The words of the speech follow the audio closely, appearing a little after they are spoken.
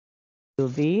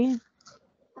V.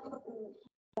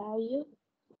 Value.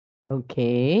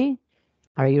 Okay.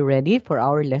 Are you ready for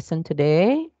our lesson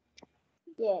today?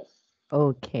 Yes.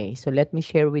 Okay, so let me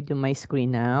share with you my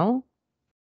screen now.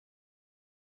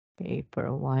 Okay, for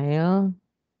a while.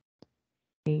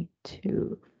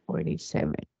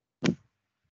 8247.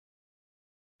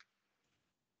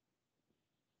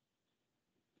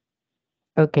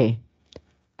 Okay.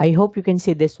 I hope you can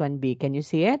see this one, B. Can you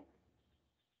see it?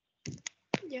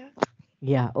 Yeah.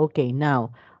 Yeah, okay.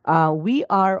 Now, we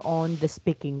are on the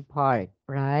speaking part,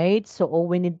 right? So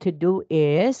all you need to do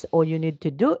is,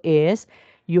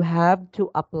 you have to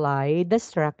apply the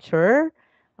structure,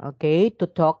 okay, to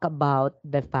talk about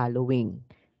the following.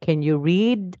 Can you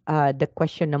read the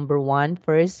question number one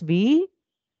first, V?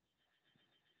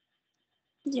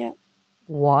 Yeah.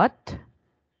 What?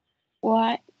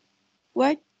 What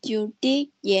what you did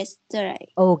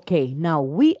yesterday? Okay, now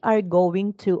we are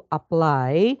going to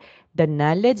apply the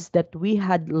knowledge that we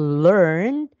had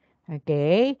learned,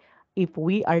 okay, if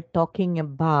we are talking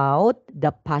about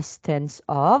the past tense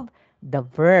of the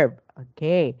verb.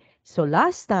 Okay, so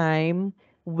last time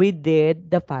we did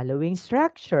the following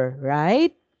structure,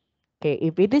 right? Okay,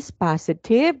 if it is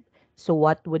positive, so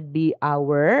what would be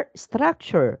our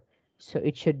structure? So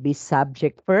it should be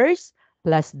subject first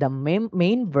plus the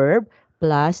main verb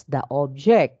plus the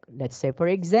object. Let's say, for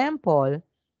example,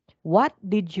 what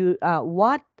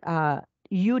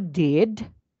you did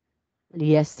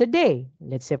yesterday?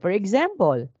 Let's say, for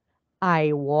example,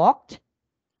 I walked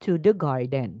to the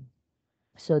garden.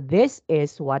 So this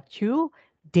is what you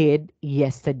did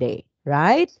yesterday,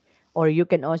 right? Or you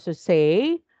can also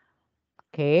say,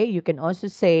 okay, you can also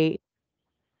say,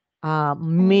 I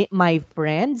my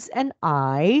friends and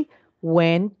I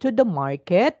went to the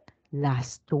market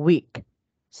last week.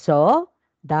 So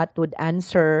that would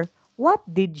answer, what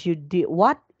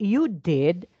you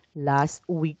did last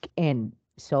weekend.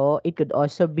 So it could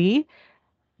also be,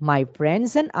 my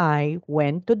friends and I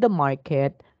went to the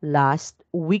market last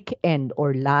weekend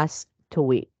or last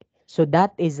week. So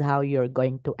that is how you're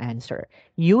going to answer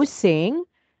using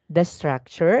the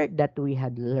structure that we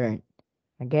had learned.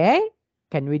 Okay?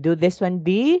 Can we do this one,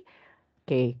 B?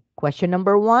 Okay. Question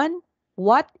number one.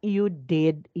 What you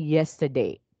did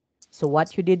yesterday. So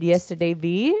what you did yesterday,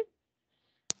 B?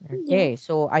 yeah. Okay.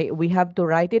 So we have to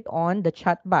write it on the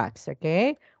chat box.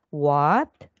 Okay. What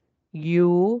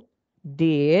you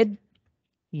did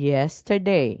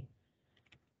yesterday.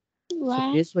 So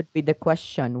Why? this would be the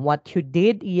question. What you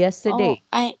did Oh, yesterday.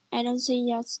 I don't see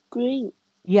your screen.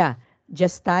 Yeah.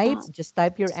 Uh, Just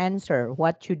type your answer.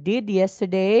 What you did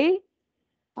yesterday.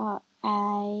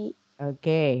 I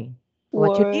Okay.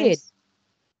 What you did. was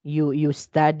You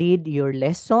studied your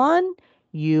lesson,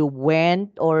 you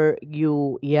went, or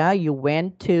you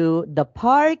went to the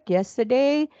park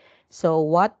yesterday. So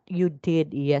what you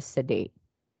did yesterday.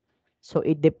 So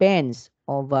it depends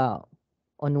on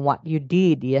what you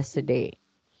did yesterday.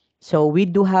 So we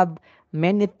do have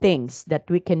many things that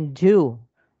we can do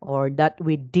or that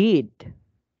we did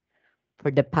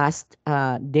for the past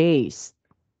days.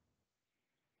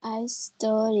 I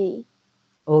study.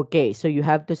 Okay, so you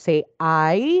have to say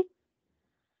I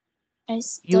I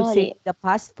using study. the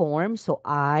past form. So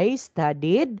I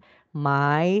studied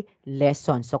my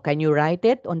lesson. So can you write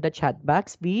it on the chat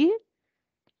box, B?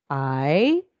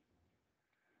 I.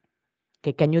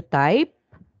 Okay, can you type?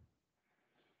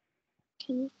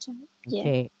 Can you type? Yeah.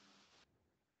 Okay.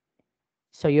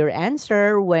 So your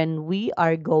answer when we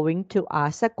are going to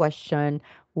ask a question,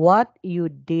 what you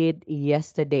did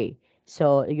yesterday.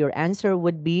 So your answer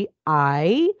would be,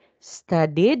 I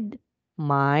studied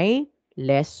my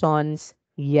lessons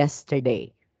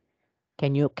yesterday.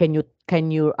 Can you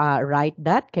write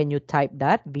that? Can you type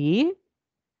that, B?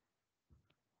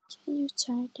 Can you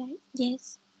type that?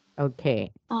 Yes.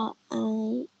 Okay. I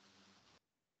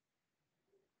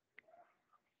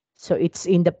So it's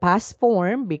in the past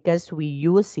form because we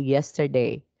use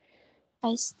yesterday.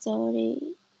 I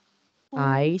study.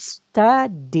 I I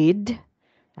studied.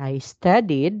 I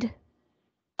studied.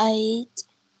 I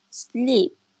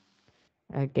sleep.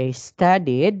 Okay,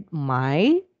 studied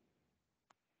my.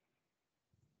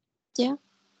 Yeah.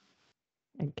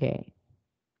 Okay.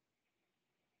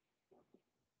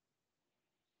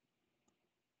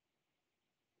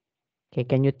 Okay,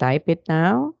 can you type it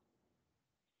now?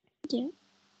 Yeah.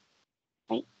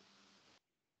 I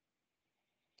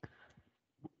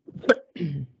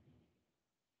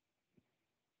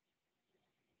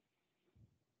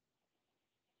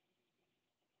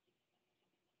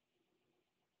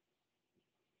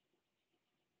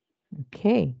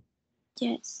Okay.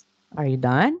 yes. Are you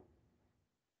done?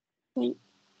 When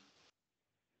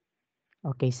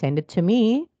Okay, send it to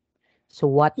me. So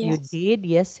what you Yes. did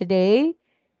yesterday,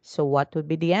 so what would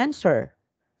be the answer?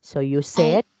 So you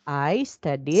I said, I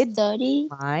studied study.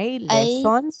 my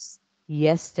I lessons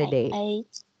I yesterday.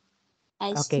 ate.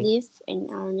 I Okay. sleep and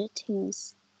other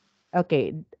things.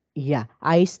 Okay. Yeah.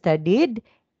 I studied,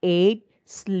 ate,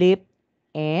 sleep,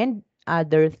 and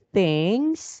other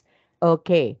things.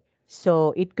 Okay.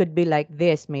 So it could be like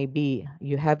this, maybe.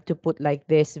 You have to put like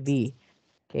this, V.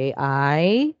 Okay.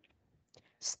 I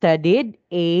studied,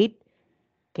 ate,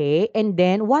 okay. And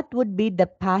then what would be the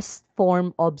past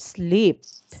form of sleep?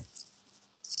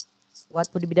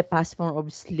 What would be the past form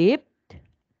of sleep?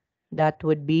 That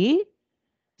would be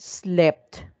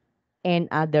slept and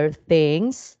other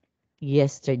things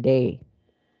yesterday.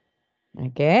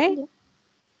 Okay? Yeah.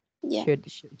 Yeah.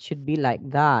 Should be like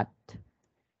that.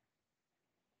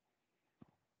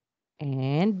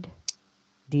 And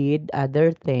did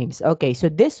other things. Okay, so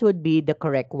this would be the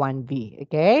correct one V.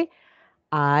 Okay?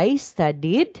 I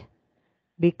studied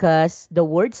because the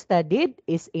word studied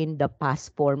is in the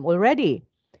past form already.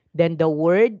 Then the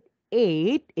word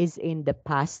ate is in the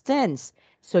past tense.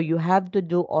 So you have to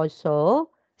do also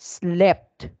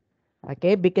slept.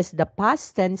 Okay? Because the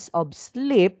past tense of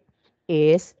sleep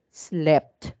is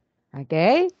slept.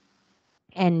 Okay?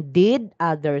 And did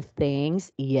other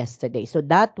things yesterday. So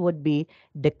that would be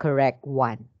the correct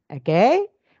one. Okay?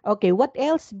 Okay, what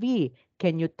else, B?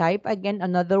 Can you type again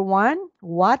another one?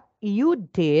 What you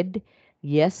did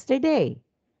yesterday.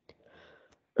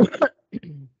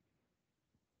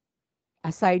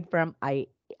 Aside from I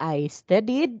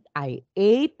studied, I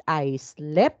ate, I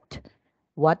slept,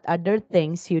 what other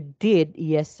things you did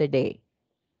yesterday?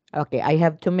 Okay, I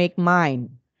have to make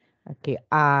mine. Okay,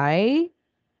 I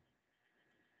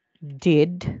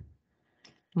did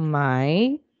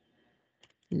my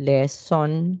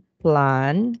lesson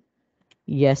plan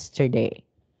yesterday.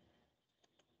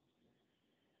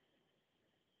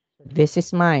 This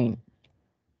is mine.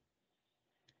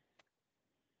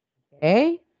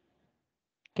 Okay?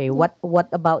 Okay, Yeah. what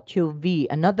about you, V?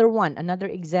 Another one, another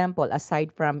example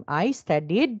aside from I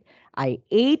studied, I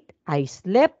ate, I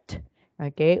slept.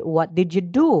 Okay, what did you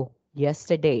do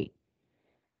yesterday?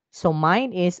 So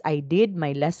mine is I did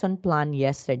my lesson plan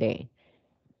yesterday.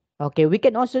 Okay, we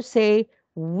can also say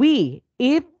we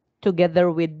if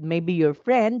together with maybe your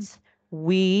friends,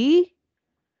 we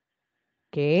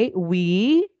okay,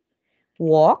 we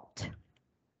walked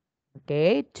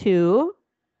okay to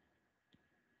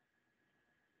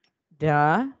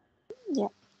the Yeah.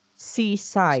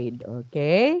 seaside,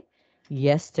 okay,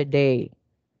 yesterday.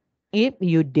 If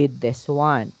you did this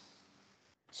one.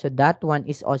 So that one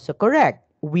is also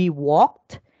correct. We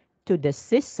walked to the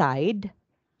seaside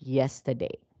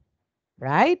yesterday,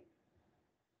 right?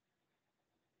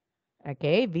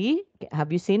 Okay, V,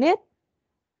 have you seen it?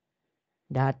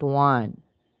 That one.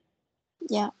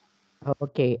 Yeah.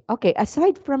 Okay. Okay,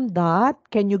 aside from that,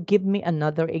 can you give me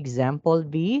another example,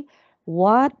 V?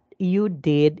 What you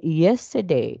did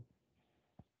yesterday?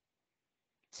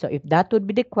 So if that would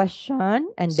be the question,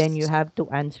 and then you have to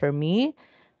answer me.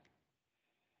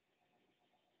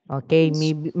 Okay,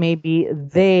 Yes. maybe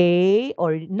they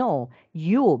or no,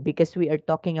 you, because we are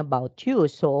talking about you.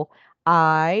 So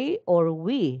I or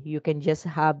we, you can just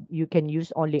have, you can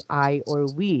use only I or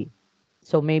we.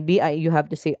 So maybe you have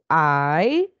to say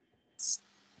I,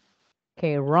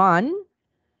 okay, run,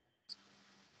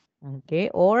 okay,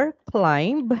 or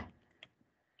climb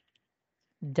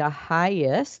the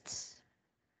highest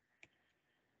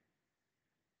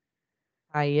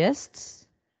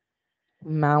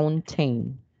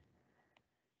mountain.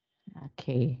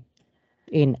 Okay.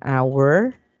 In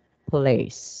our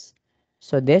place.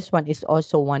 So this one is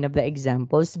also one of the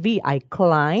examples. B, I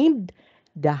climbed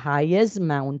the highest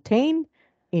mountain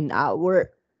in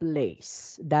our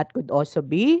place. That could also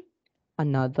be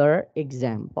another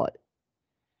example.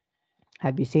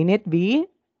 Have you seen it, B?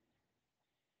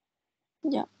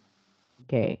 Yeah.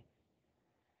 Okay.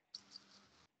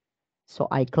 So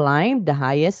I climbed the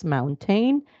highest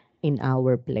mountain in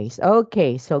our place.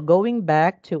 Okay, so going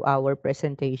back to our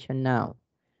presentation now.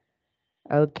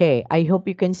 Okay, I hope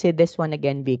you can see this one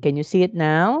again, B. Can you see it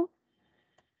now?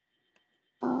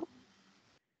 Uh,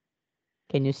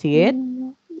 Can you see it?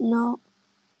 no. No.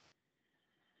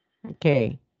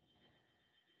 Okay.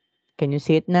 Can you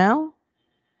see it now?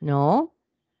 No?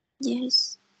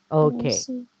 Yes. Let me Okay.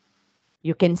 see.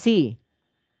 You can see.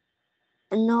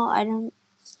 No, I don't.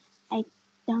 I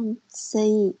don't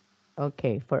see.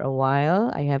 Okay. For a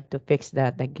while, I have to fix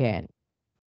that again.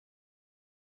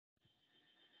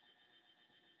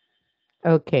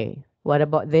 Okay. What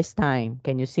about this time?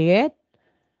 Can you see it?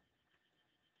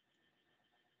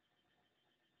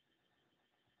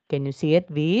 Can you see it,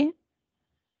 V?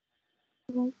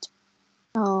 What?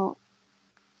 Oh,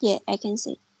 yeah, I can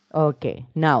see. Okay.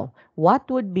 Now, what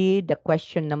would be the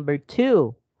question number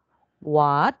two?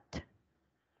 What?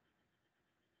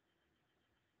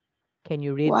 Can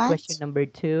you read question What? number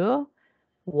two?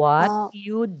 What Uh,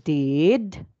 you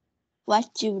did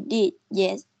what you did?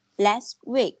 Yes, last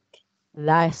week.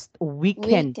 last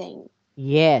weekend? Weekend.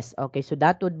 Yes. Okay. So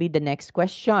that would be the next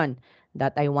question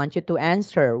that I want you to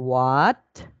answer. What?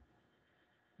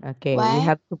 Okay. We What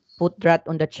have to put that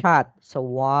on the chat. So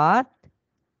what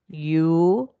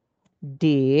you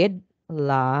did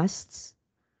last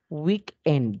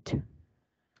weekend?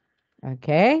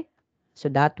 Okay. So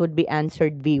that would be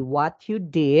answered V. What you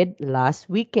did last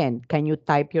weekend. Can you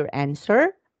type your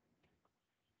answer?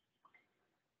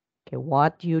 Okay.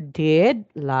 What you did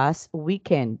last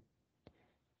weekend.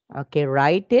 Okay.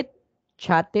 Write it,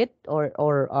 chat it, or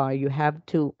you have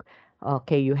to.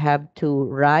 Okay. You have to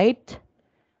write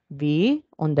V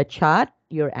on the chat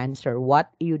your answer.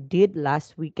 What you did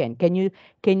last weekend. Can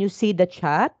you see the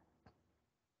chat?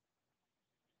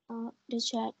 the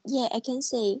chat. Yeah, I can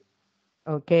see.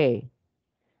 Okay.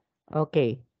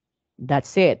 Okay.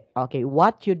 That's it. Okay.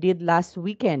 What you did last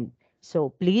weekend. So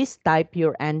please type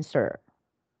your answer.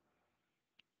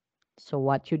 So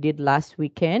what you did last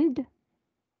weekend?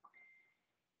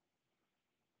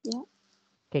 Yeah.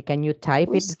 Okay, can you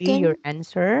type it V, your Weekend.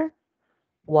 answer?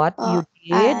 What you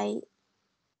did? I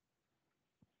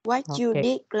what you Okay.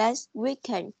 did last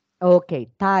weekend. Okay,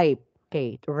 type.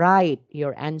 Okay, write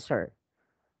your answer.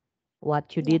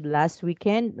 What you Yeah. did last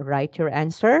weekend, write your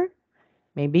answer.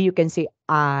 Maybe you can say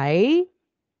I.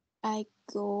 I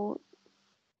go.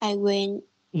 I went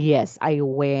Yes, I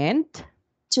went.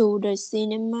 to the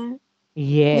cinema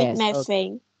with Yes. my Okay.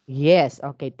 friend. Yes.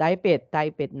 Okay, type it.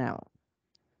 Type it now.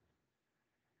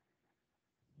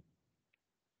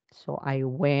 So I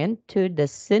went to the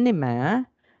cinema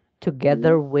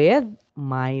together Mm, with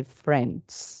my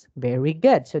friends. Very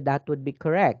good. So that would be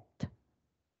correct.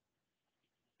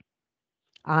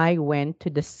 I went to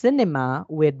the cinema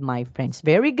with my friends.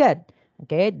 Very good.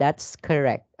 Okay, that's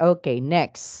correct. Okay,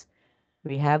 next.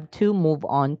 We have to move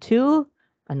on to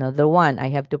another one. I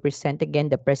have to present again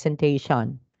the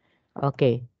presentation.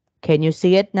 Okay. Can you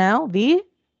see it now, V?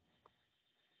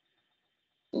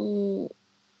 mm,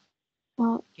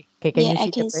 oh, Okay, can yeah, you I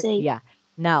see the can see. yeah.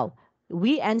 Now,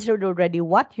 we answered already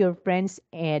what your friends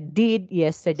did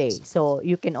yesterday. So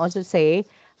you can also say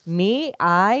me,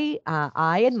 I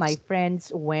and my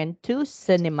friends went to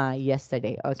cinema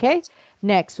yesterday. Okay?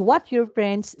 Next, what your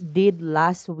friends did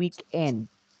last weekend.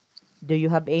 Do you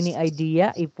have any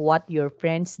idea if what your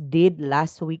friends did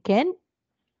last weekend?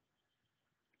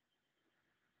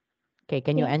 Okay,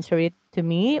 can you Yeah. answer it to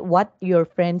me? What your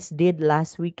friends did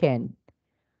last weekend?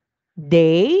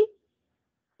 They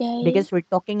They because we're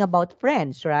talking about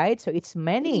friends, right? So it's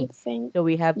many. different So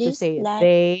we have to this say like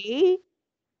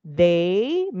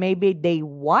maybe they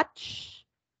watch.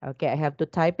 Okay, I have to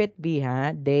type it B,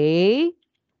 huh? They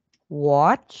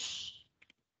watch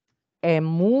a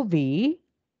movie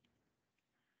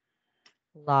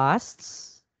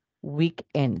last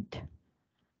weekend.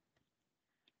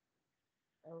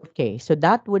 Okay, so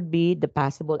that would be the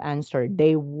possible answer.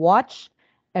 They watched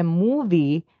a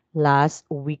movie last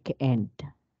weekend.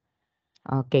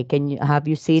 Okay, can you have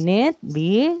you seen it?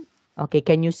 B? Okay,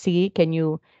 can you see?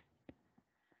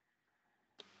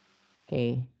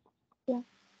 Okay. yeah.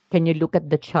 Can you look at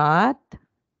the chart?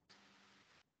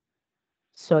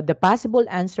 So the possible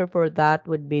answer for that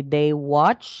would be they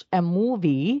watched a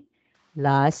movie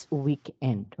last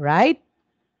weekend, right?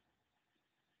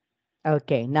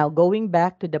 Okay, now going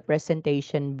back to the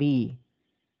presentation B.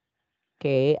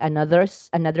 Okay,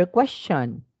 another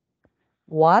question.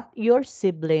 What your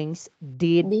siblings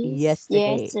did This yes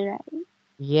yesterday? right.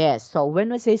 Yes, so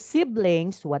when we say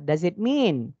siblings, what does it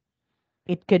mean?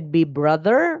 It could be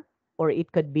brother or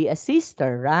it could be a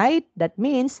sister, right? That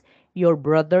means your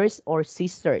brothers or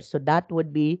sisters. So that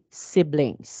would be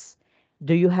siblings.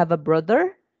 Do you have a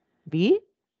brother? B?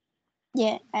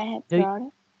 Yeah, I have Do brother.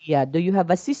 yeah, do you have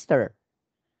a sister?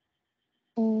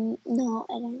 No,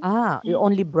 I don't Ah, you have.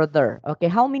 only brother. Okay,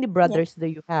 how many Yeah, brothers do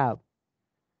you have?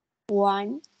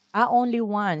 one. Ah, only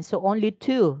one. So only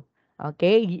two.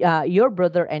 Okay, your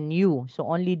brother and you. So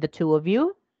only the two of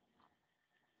you,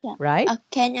 Yeah. right?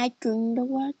 Can I drink the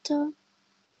water?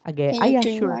 Okay. Can Ah, I yeah,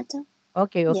 drink sure. water?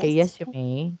 Okay, okay. Yes. Yes, you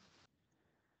may.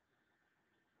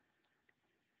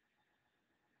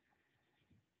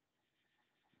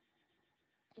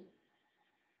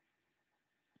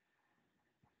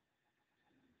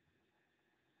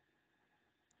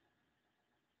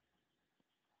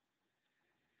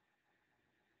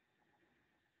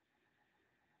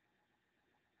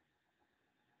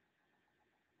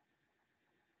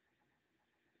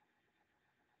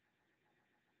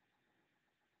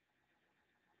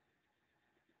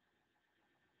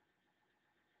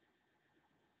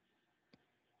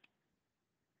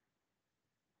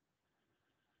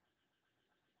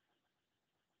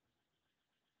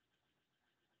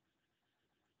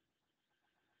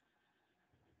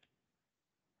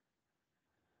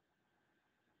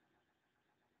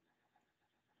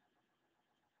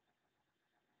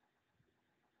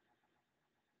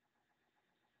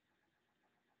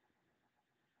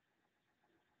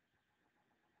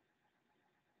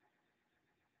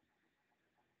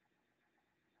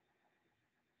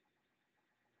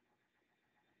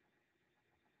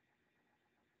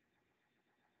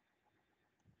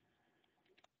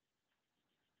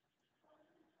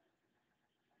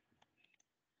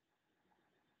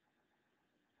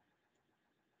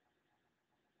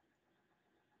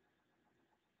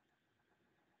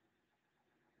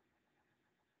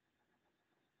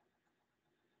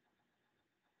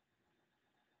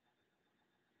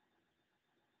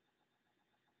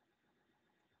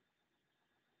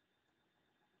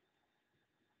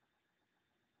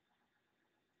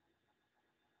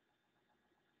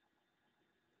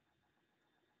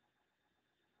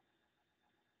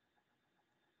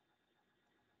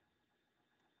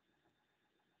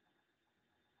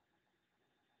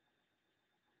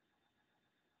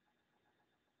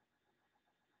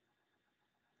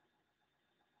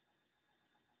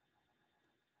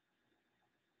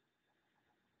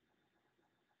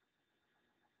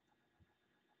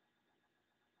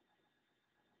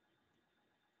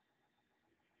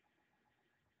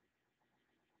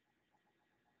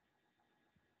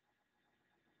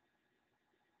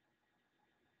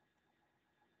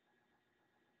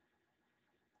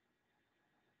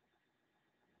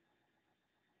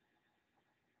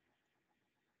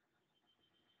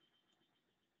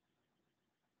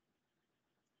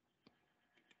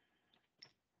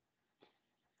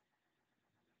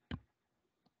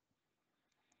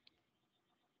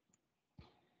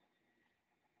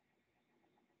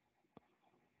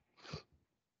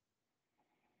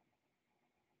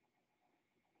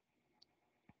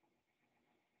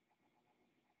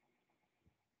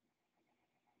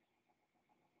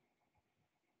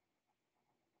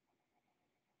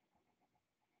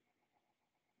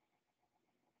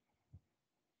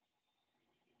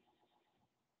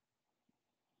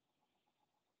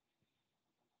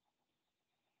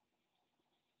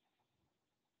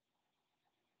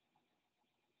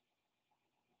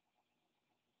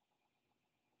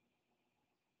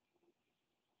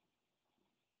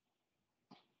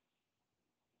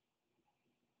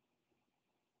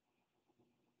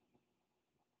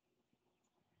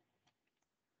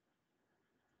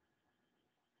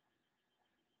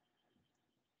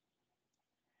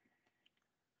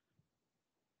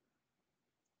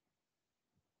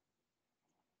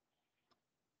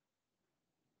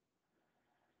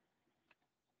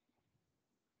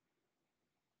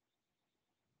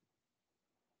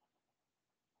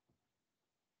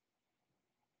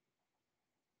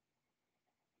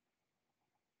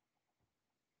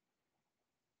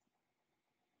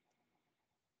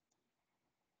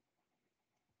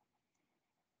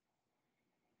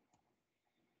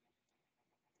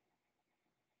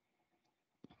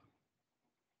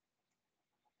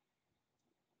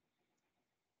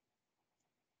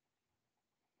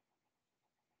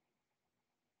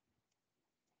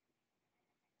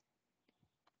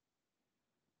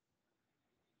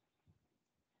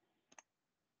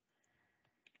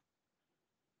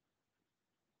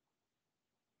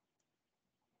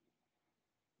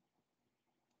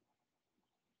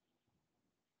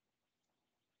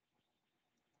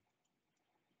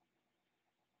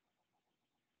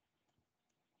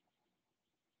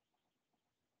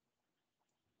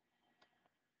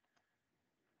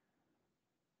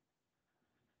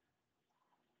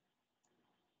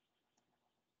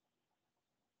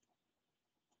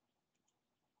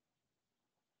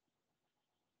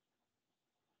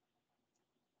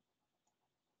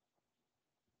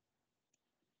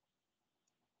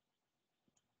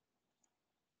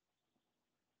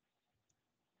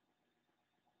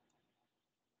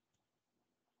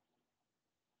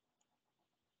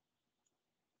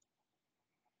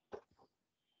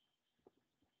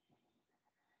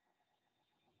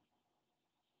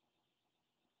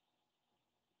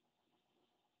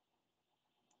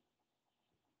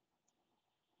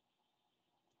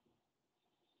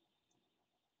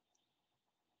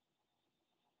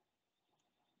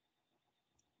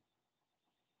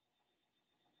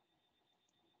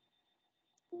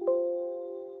 Hello.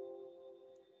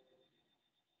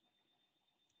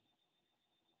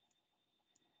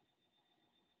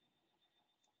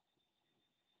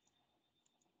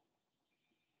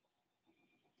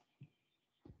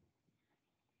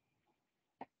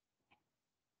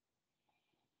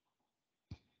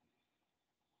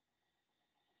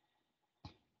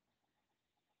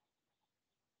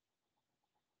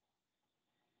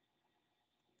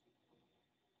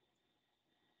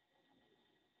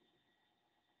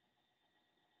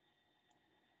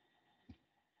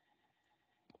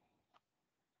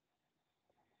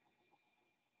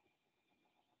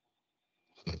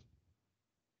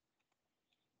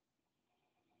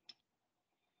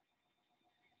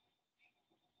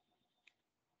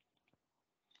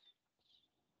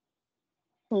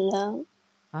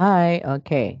 Hi,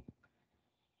 okay.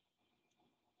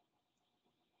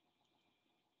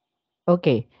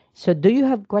 Okay. So do you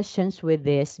have questions with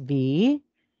this, V?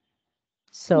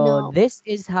 So No. this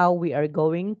is how we are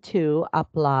going to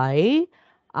apply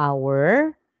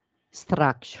our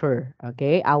structure.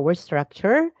 Okay, our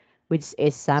structure, which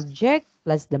is subject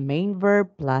plus the main verb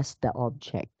plus the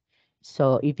object.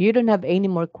 So if you don't have any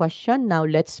more question, now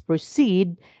let's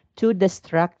proceed to the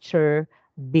structure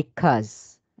because.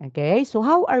 Okay, so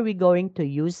how are we going to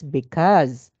use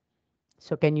because?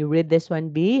 So can you read this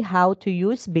one, B? How to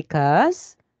use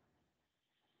because?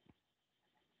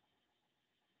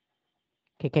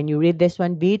 Okay, can you read this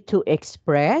one, B? To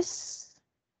express.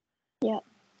 Yeah.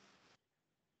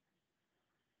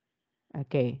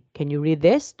 Okay, can you read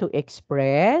this? To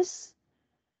express.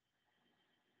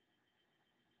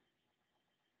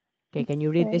 Okay, can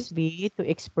you read this, Press. B? To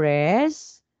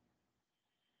express.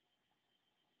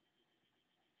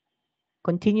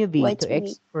 Continue, B. Wait To a minute.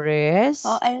 Oh, express.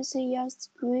 I don't see your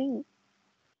screen.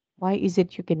 Why is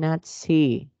it you cannot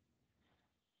see?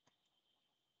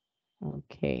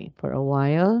 Okay, for a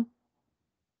while.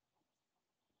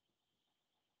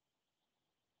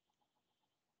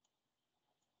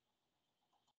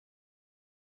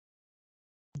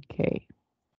 Okay.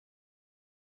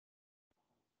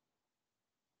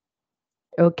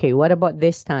 Okay, what about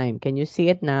this time? Can you see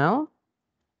it now?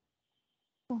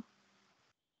 Oh,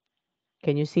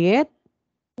 Can you see it?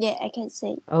 yeah, I can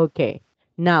see. Okay.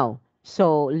 Now,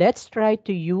 so let's try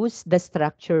to use the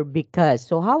structure because.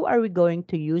 So how are we going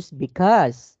to use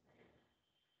because?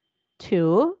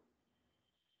 To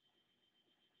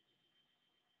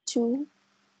Two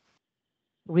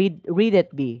read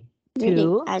it, B. reading.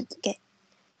 To Okay.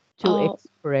 to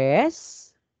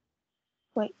express.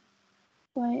 Wait.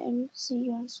 Why I don't see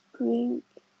your screen?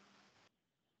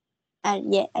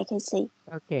 And yeah, I can see.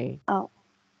 Okay. Oh,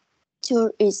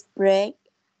 to express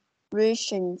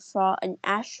reason for an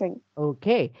action.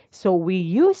 Okay, so we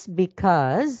use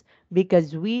because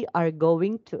we are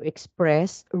going to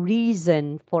express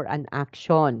reason for an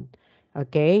action.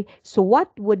 Okay, so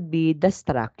what would be the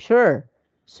structure?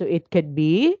 So it could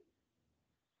be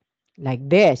like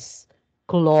this.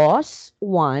 Clause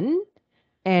 1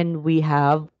 and we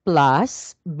have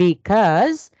plus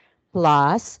because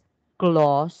plus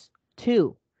clause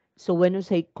 2. So when you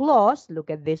say clause,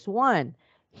 look at this one.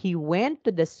 He went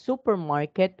to the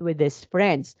supermarket with his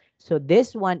friends. So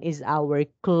this one is our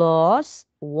clause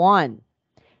 1.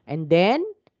 And then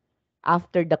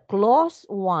after the clause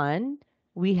 1,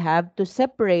 we have to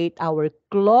separate our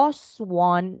clause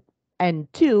 1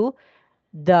 and 2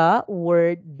 the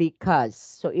word because.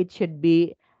 So it should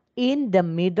be in the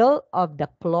middle of the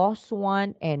clause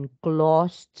 1 and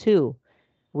clause 2.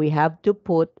 We have to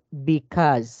put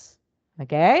because.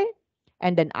 Okay?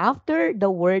 And then after the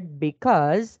word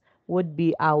because would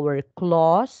be our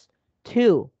clause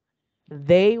 2.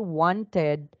 They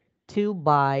wanted to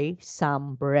buy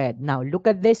some bread. Now look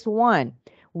at this one.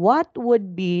 What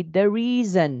would be the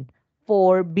reason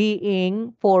for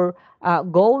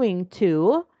going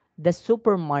to the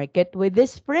supermarket with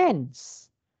his friends?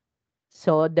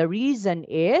 So the reason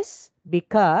is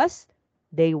because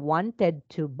they wanted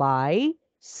to buy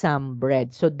some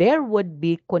bread. So there would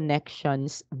be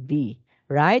connections V,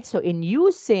 right? So in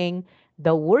using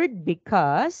the word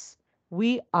because,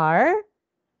 we are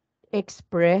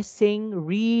expressing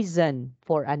reason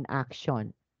for an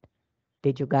action.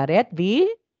 Did you got it,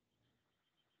 V?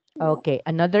 Yeah. Okay,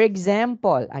 another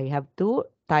example. I have to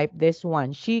type this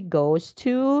one. She goes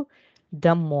to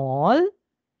the mall.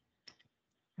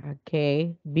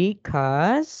 Okay,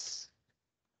 because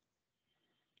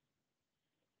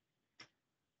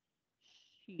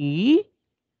she,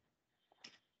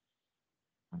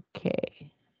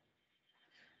 okay,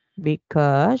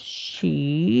 because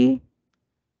she,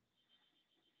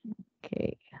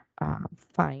 okay,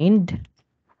 find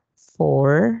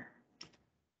for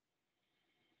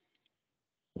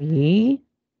We,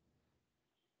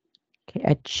 okay,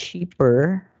 a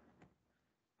cheaper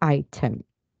item.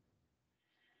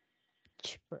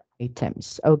 Cheaper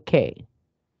items. Okay.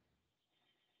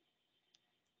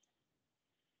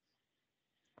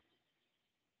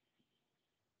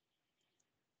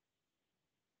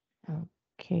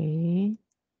 Okay.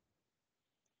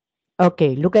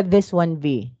 Okay, look at this one,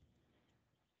 V.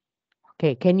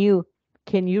 Okay, can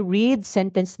you read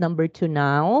sentence number 2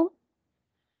 now?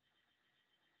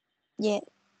 Yes.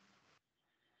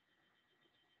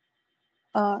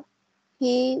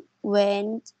 He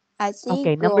went as he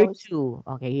Okay, number goes 2.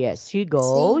 Okay, yes, she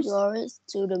she goes goes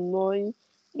to the mall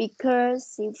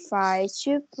because she finds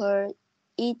cheaper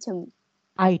item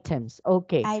items.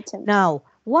 Okay. items Now,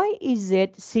 why is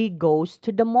it she goes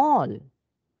to the mall?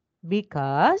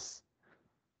 Because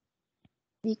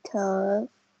because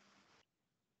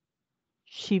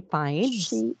she finds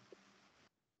she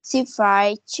she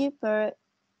finds cheaper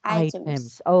items.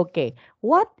 items. Okay.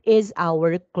 What is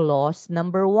our clause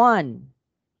number 1?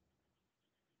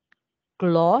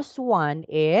 Clause 1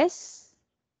 is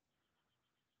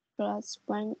Plus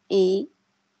one a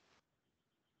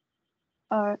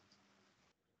or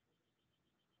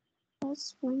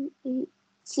plus one a.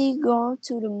 She go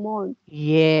to the mall.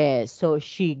 yes. So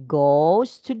she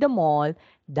goes to the mall.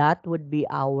 That would be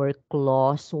our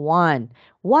clause 1.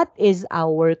 What is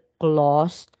our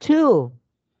clause 2?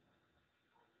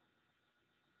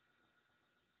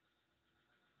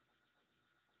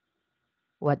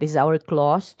 What is our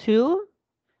clause 2?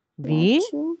 Plus V?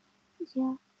 two.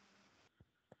 Yeah.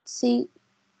 She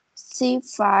she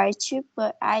finds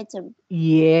cheaper item.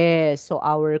 Yes. So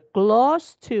our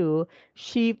clause 2,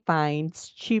 she finds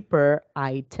cheaper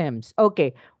items.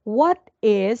 Okay. What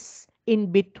is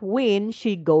in between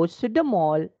she goes to the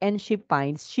mall and she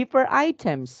finds cheaper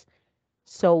items?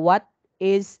 So what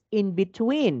is in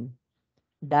between?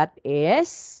 That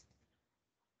is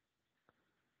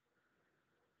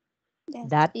That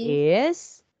that is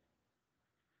is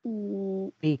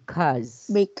mm,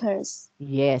 because. because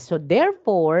Yes. So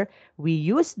therefore, we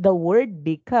use the word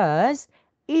because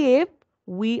if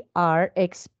we are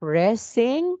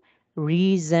expressing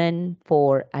reason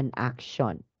for an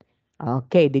action.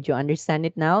 Okay. Did you understand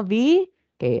it now, V?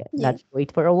 Okay. yeah. Let's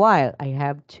wait for a while. I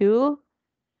have to.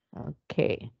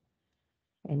 Okay.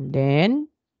 And then,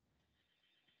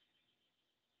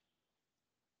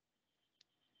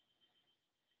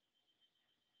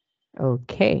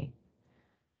 okay.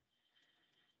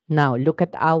 Now, look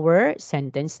at our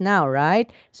sentence now,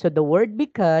 right? So the word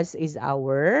because is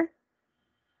our,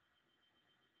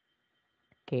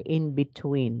 okay, in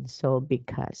between. So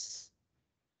because.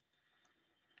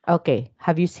 Okay.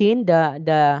 Have you seen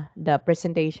the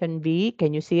presentation V?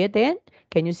 Can you see it in?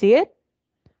 Can you see it?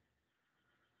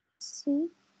 See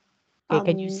Okay,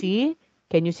 can you see?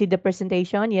 Can you see the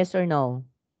presentation? Yes or no?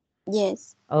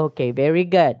 yes. Okay, very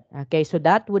good. Okay, so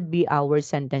that would be our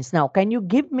sentence. Now, can you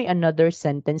give me another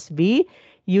sentence V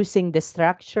using the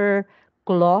structure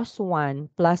clause 1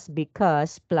 plus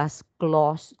because plus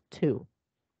clause 2?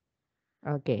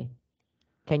 Okay.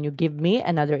 Can you give me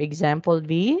another example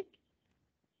V?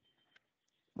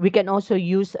 We can also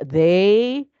use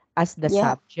they as the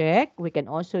Yeah. subject. We can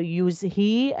also use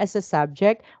he as a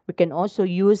subject. We can also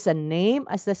use a name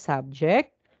as the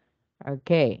subject.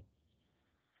 Okay.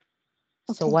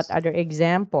 So Okay. what other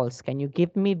examples can you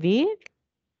give me, V?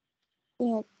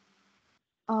 Yeah.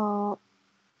 Uh,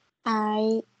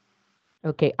 I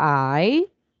Okay, I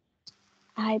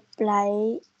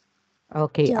play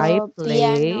okay, I the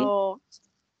play piano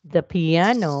the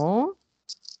piano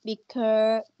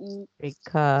because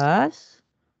because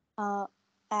uh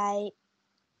I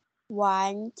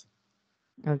want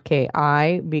okay,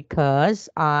 I want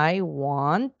I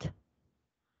want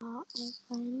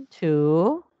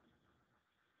to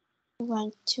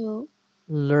want to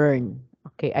learn.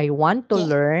 Okay, I want to yeah.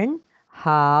 learn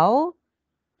how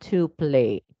to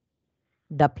play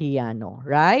the piano,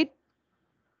 right?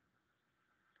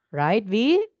 Right,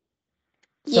 V?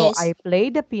 So Yes. I play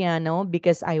the piano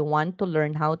because I want to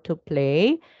learn how to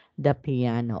play the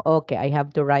piano. Okay, I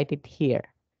have to write it here.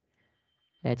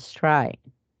 Let's try.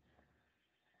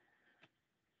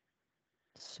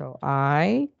 So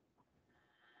I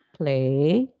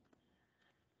play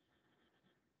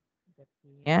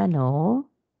piano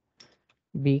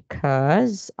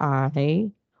because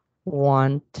I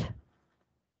want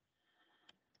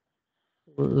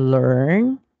to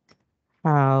learn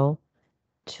how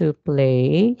to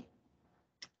play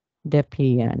the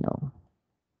piano.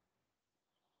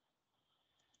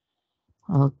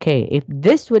 Okay, if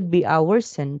this would be our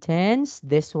sentence,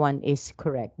 this one is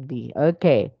correct, B.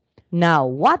 Okay. Now,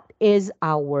 what is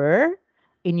our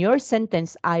In your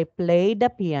sentence, I play the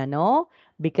piano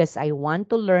because I want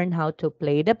to learn how to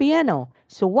play the piano.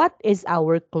 So what is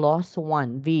our clause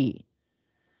 1, V?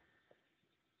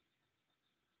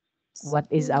 What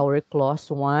is Mm, our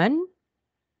clause 1?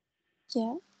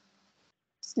 yeah.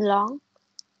 It's long.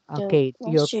 The Okay,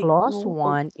 your logic clause move of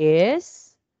 1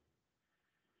 is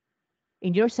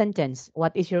in your sentence.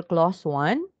 What is your clause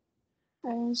 1?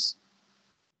 us.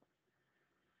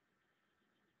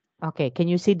 Okay, can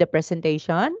you see the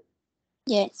presentation?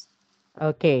 Yes.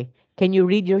 Okay, can you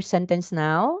read your sentence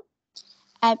now?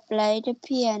 I play the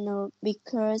piano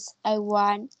because I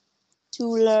want to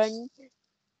learn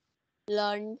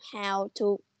how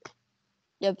to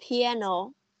the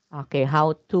piano. Okay,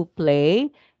 how to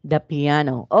play the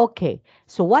piano. Okay,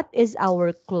 so what is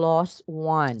our clause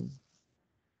 1?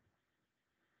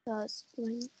 Because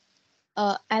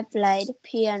I play the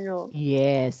piano.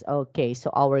 Yes, okay. So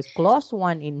our clause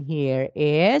 1 in here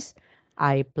is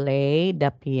I play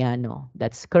the piano.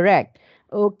 That's correct.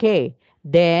 Okay,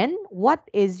 then what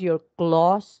is your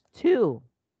clause 2?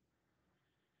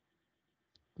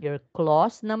 Your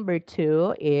clause number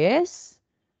 2 is,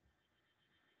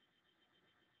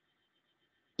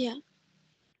 Yeah.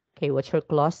 okay, what's your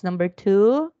clause number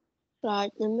 2?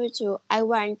 Plot number two. I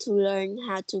want to learn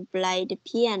how to play the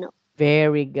piano.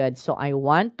 Very good. So I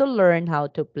want to learn how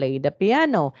to play the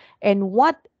piano. And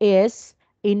what is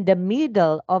in the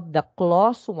middle of the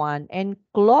clause 1 and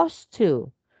clause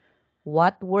 2?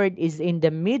 What word is in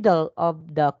the middle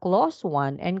of the clause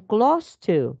 1 and clause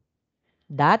 2?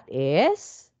 That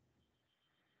is,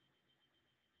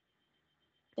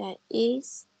 That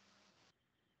is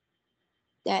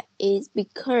that is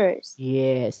because.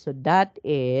 yes, so that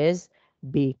is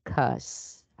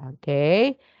because.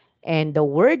 Okay? And the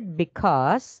word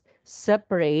because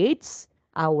separates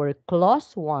our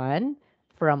clause 1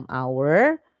 from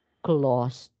our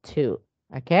clause 2.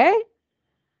 Okay?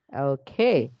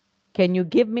 Okay. Can you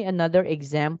give me another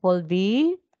example,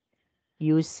 V,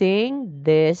 using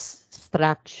this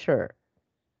structure?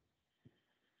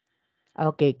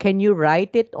 Okay, can you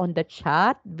write it on the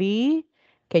chat, V?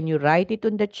 Can you write it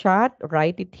on the chat?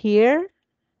 Write it here.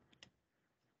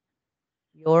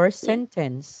 Your Yeah.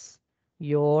 sentence.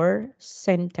 Your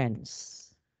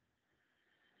sentence.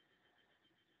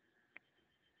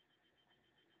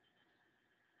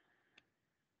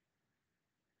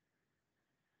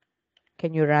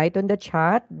 Can you write on the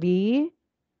chat, V?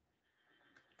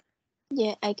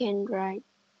 Yeah, I can write.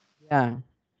 Yeah.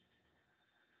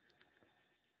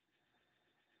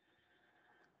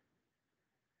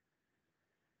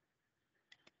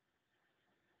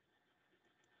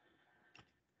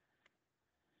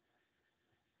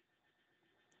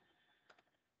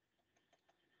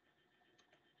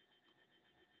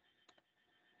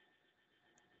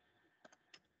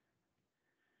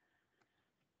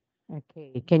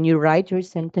 Okay. Can you write your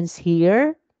sentence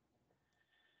here?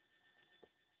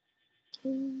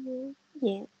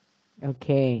 Yeah.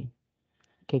 Okay.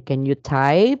 Okay, can you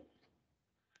type?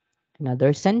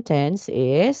 Another sentence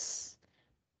is,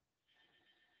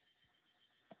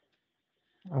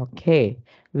 okay.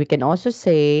 We can also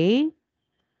say,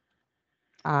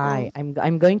 I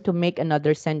I'm going to make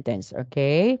another sentence,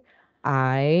 okay?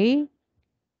 I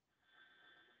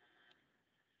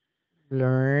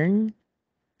learn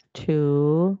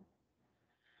to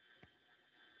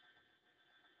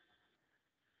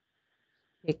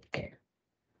speak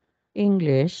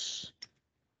English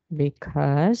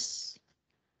because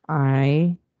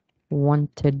I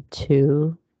wanted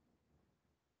to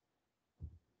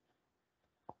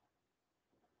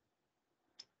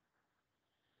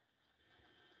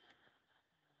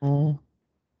know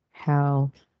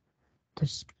how to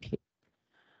speak.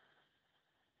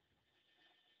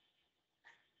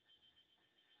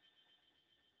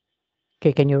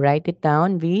 Okay, can you write it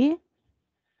down, V?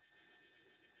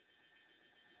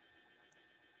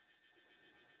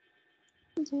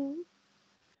 yeah.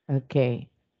 Okay.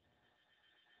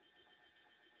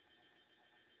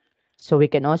 So we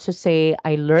can also say,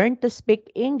 I learned to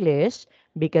speak English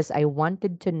because I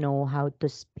wanted to know how to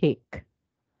speak.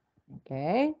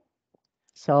 Okay?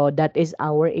 So that is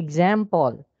our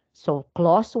example. So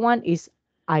clause 1 is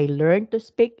I learned to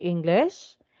speak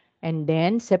English, and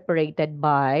then separated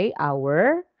by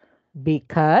our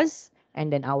because,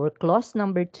 and then our clause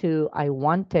number 2, I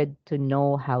wanted to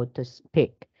know how to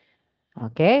speak.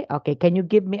 Okay? Okay, can you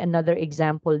give me another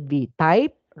example, V?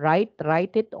 Type,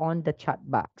 write it on the chat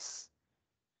box.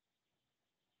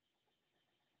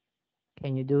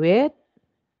 Can you do it?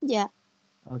 Yeah.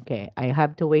 Okay, I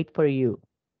have to wait for you.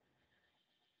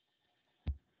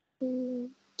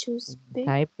 To speak.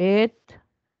 Type it.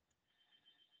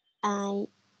 I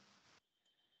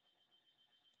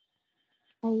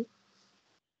I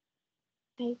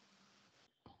I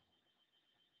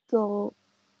go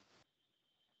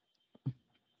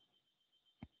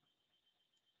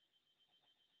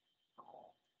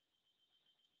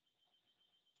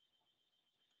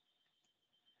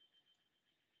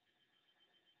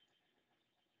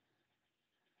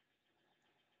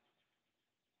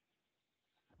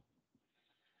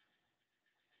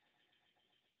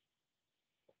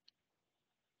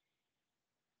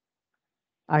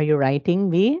Are you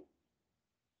writing, V?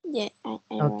 yeah, I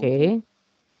writing. Okay.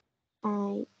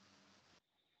 I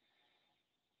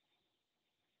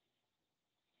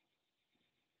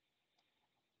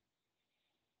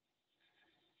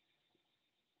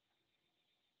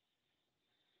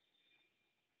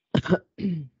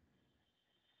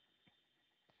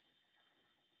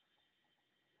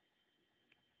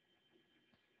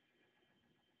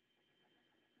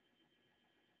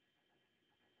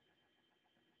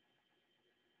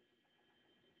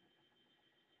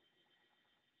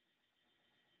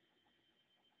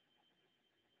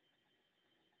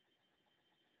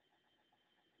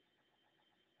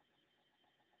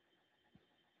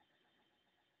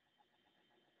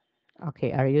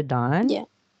Okay, are you done? yeah,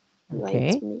 wait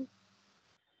Okay. me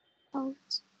out.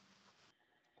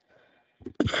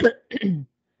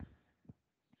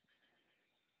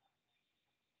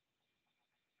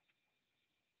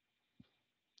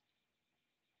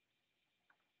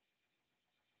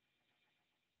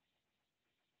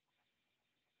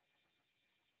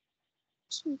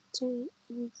 Today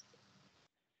is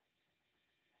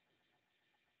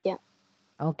yeah.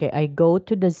 Okay, I go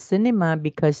to the cinema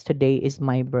because today is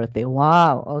my birthday.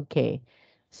 Wow, okay.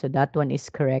 So that one is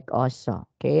correct also.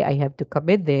 Okay, I have to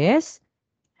copy this.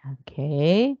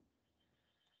 Okay.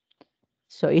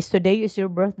 So is today is your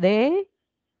birthday?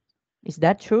 Is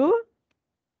that true?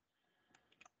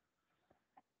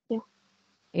 Yeah.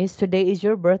 Is today is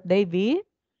your birthday, V?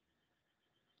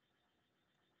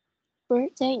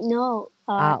 Birthday no.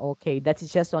 Ah, okay. That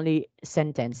is just only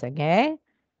sentence, okay?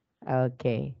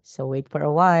 Okay. So wait for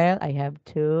a while. I have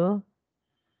to.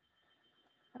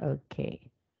 Okay.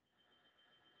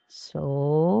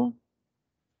 So,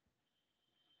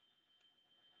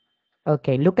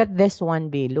 okay. Look at this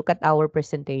one, V. Look at our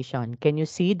presentation. Can you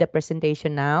see the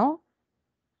presentation now?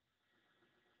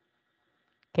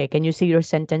 Okay. Can you see your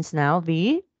sentence now,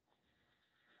 V?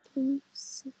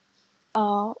 Oops.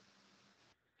 Uh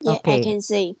yeah, I Okay. can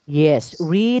see. Yes.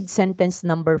 Read sentence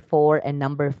number 4 and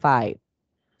number 5.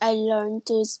 I learned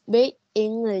to speak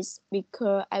English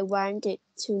because I wanted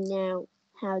to know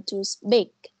how to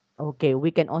speak. Okay.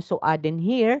 We can also add in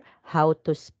here how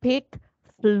to speak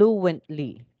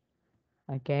fluently.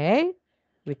 Okay.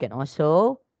 We can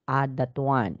also add that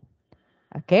one.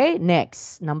 Okay.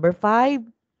 Next. Number 5.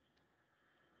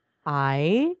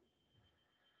 I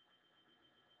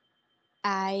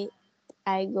I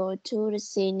I go to the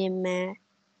cinema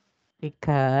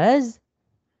because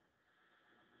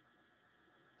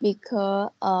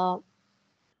because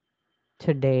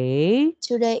today.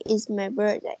 today is my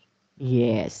birthday.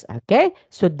 Yes. Okay.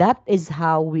 So that is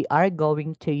how we are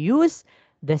going to use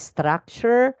the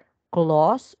structure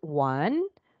clause 1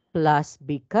 plus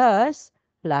because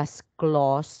plus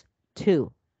clause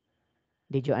 2.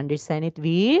 Did you understand it,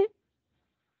 V?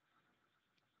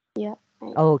 Yeah,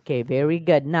 I Okay, very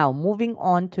good. Now, moving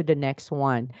on to the next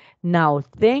one. Now,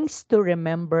 things to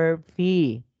remember,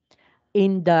 V.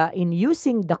 In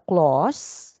using the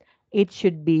clause, it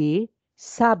should be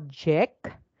subject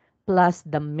plus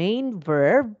the main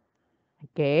verb,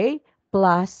 okay,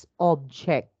 plus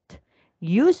object.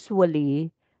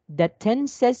 Usually, the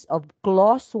tenses of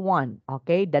clause 1,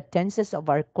 okay, the tenses of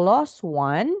our clause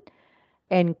 1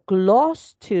 and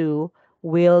clause 2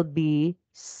 will be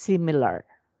similar.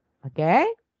 Okay?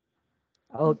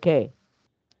 Okay.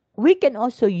 We can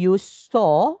also use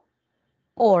so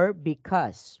or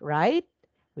because, right?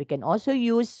 We can also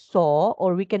use so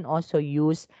or we can also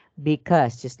use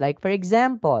because. Just like, for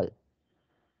example,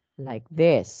 like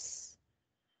this.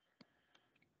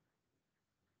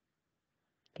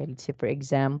 Okay, let's say, for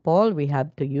example, we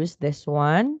have to use this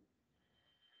one.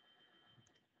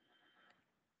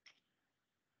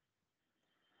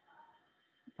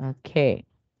 Okay.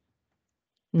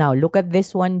 Now, look at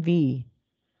this one, V.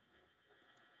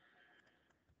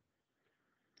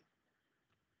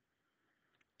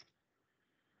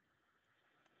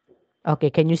 Okay,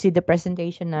 can you see the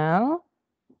presentation now?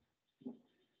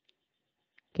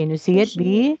 Can you see it, yeah.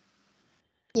 V?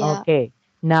 Yeah. Okay.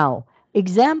 Now,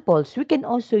 examples, we can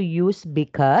also use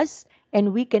because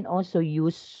and we can also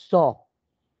use so.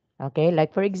 Okay,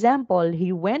 like for example,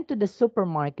 he went to the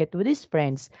supermarket with his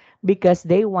friends because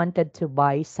they wanted to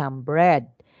buy some bread.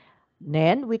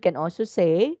 Then we can also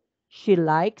say she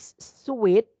likes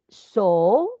sweet,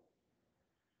 so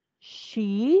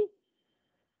she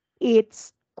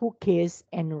eats cookies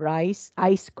and rice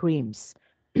ice creams.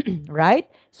 Right?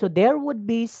 So there would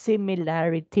be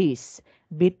similarities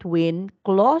between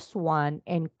clause 1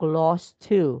 and clause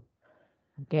 2.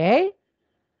 Okay?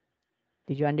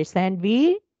 Did you understand,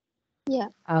 V? Yeah.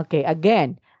 Okay,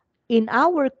 again, in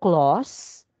our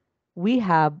clause, we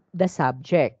have the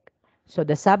subject. So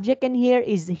the subject in here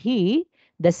is he,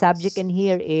 the subject in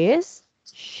here is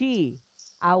she.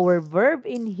 Our verb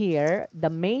in here, the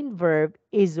main verb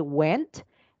is went,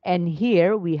 and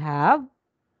here we have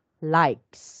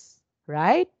likes,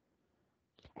 right?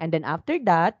 And then after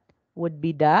that would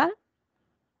be the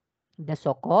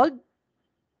so-called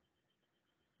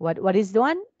what is the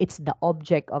one? It's the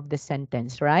object of the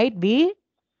sentence, right? B.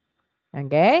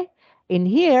 Okay? In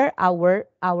here, our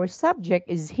subject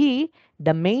is he,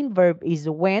 the main verb is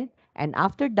went, and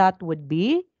after that would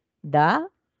be the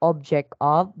object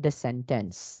of the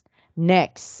sentence.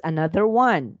 Next, another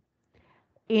one.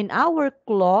 In our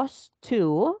clause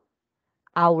 2,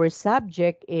 our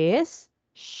subject is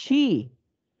she,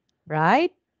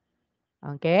 right?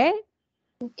 Okay?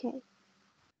 Okay.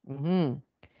 Mhm.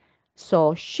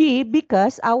 So she,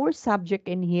 because our subject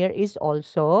in here is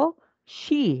also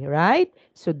she, right?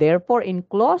 So therefore, in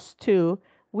clause 2,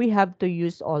 we have to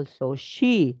use also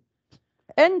she.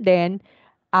 And then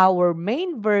our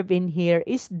main verb in here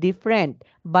is different,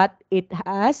 but it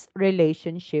has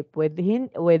relationship with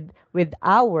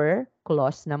our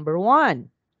clause number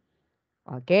 1.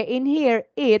 Okay, in here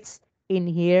it's, in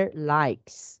here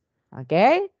likes.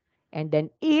 Okay? And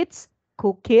then it's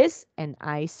cookies and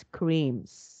ice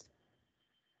creams.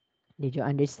 Did you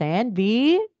understand,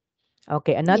 B?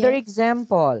 Okay, another Yes.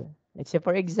 example. Let's say,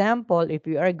 for example, if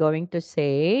you are going to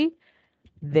say,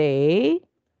 they,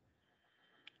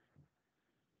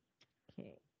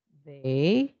 okay,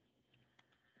 they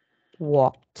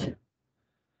walked,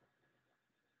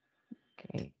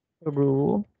 okay,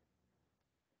 through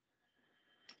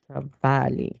the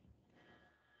valley,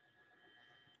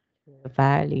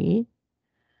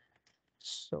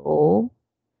 so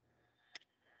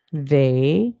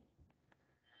they,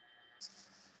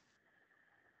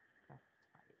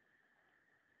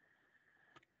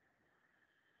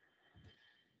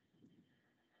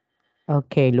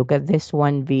 okay, look at this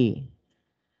one, B.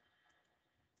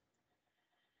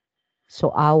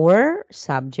 So our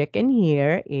subject in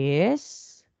here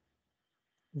is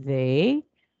they,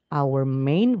 our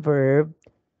main verb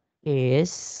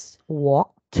is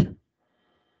walked,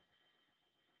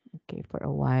 okay, for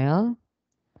a while.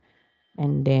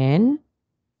 And then,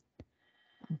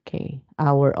 okay,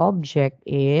 our object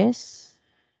is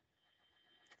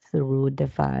through the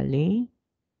valley.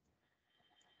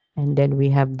 And then we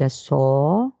have the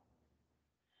saw.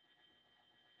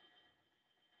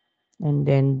 And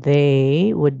then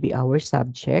they would be our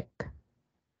subject.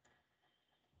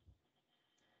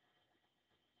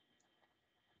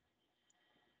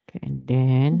 Okay, and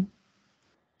then,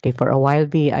 okay, for a while,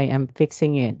 B, I am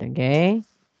fixing it. Okay.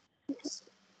 Yes.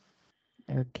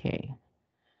 Okay.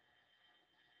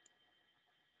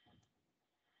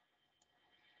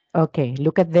 Okay,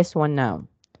 look at this one now.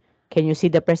 Can you see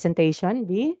the presentation,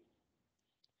 B?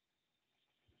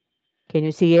 Can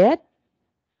you see it?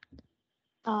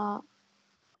 Uh,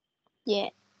 yeah.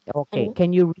 Okay. And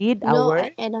Can you read no, our?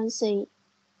 I don't see.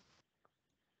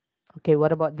 Okay,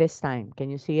 what about this time? Can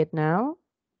you see it now?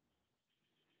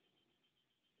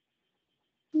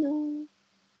 No.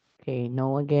 Okay,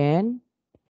 no again.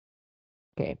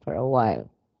 Okay, for a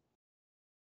while.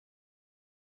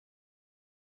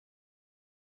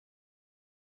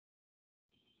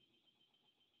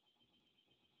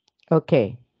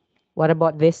 Okay. What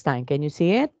about this time? Can you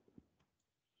see it?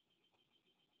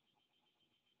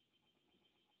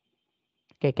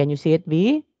 Okay, can you see it,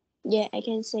 V? Yeah, I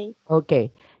can see.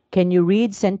 Okay. Can you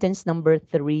read sentence number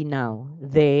 3 now?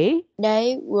 They,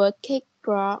 They were kicked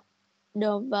across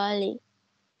the valley,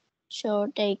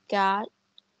 so they got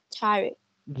tired.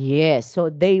 yes. So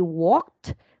they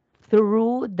walked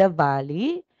through the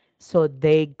valley, so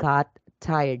they got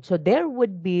tired. So there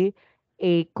would be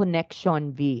a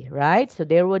connection, V, right? So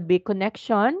there would be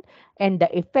connection and the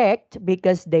effect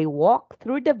because they walked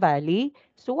through the valley.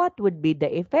 So what would be the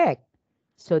effect?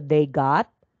 So they got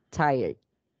tired.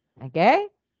 Okay?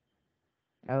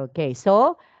 Okay.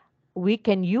 So we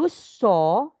can use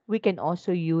so, we can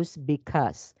also use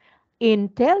because. In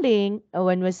telling,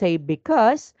 when we say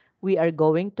because, we are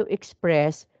going to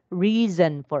express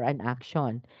reason for an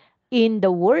action. In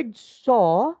the word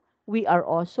so, we are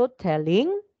also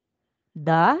telling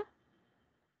the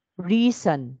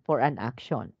reason for an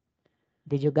action.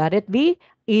 Did you got it, V?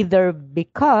 Either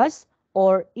because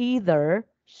or either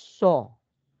so.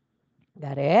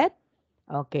 Got it?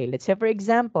 Okay, let's say for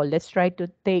example, let's try to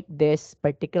take this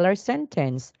particular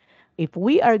sentence. If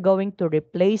we are going to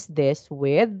replace this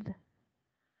with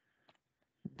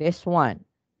this one.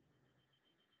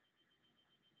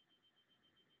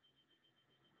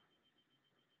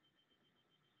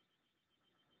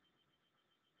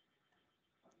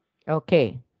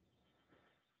 Okay,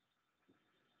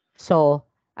 so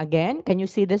again, can you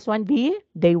see this one, B?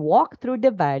 They walked through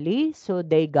the valley, so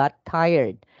they got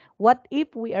tired. What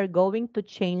if we are going to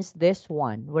change this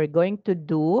one? We're going to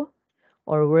do,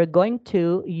 or we're going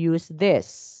to use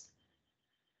this.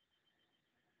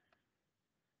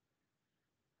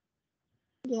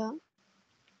 Yeah.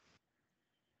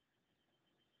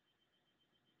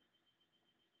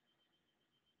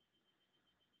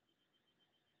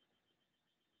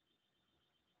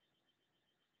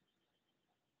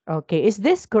 Okay, is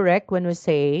this correct when we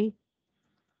say,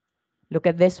 look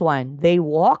at this one, they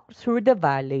walked through the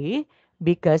valley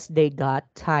because they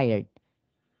got tired.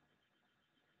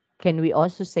 Can we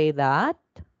also say that?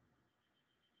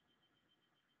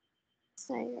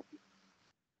 Say it.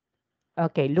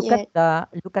 Okay, Yes.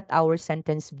 look at our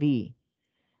sentence V.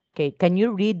 Okay, can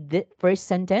you read the first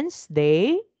sentence?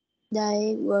 They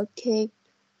walked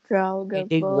through Okay, the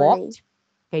they valley. walked.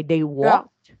 Okay, they Wrong.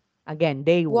 walked. Again,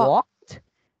 they Walk. walked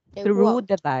They through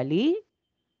the walked valley.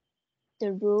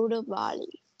 through the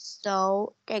valley.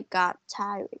 So they got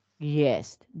tired.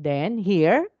 Yes. Then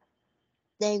here,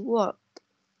 They walked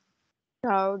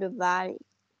through the valley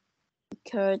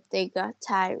because they got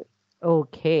tired.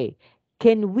 okay.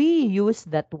 Can we use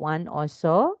that one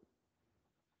also?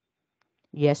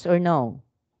 Yes or no?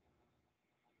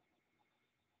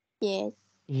 Yes.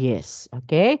 Yes.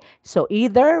 Okay. So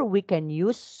either we can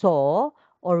use so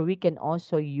or we can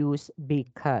also use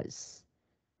because.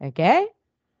 Okay?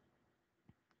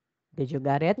 Did you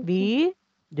got it, Okay. V?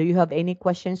 Do you have any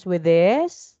questions with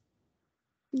this?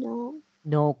 No.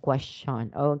 No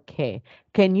question. Okay.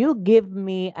 Can you give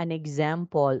me an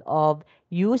example of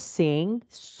using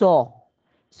so?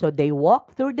 So they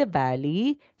walked through the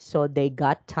valley, so they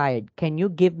got tired. Can you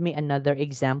give me another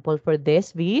example for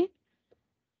this, V?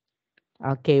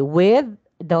 Okay, with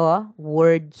the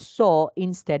word so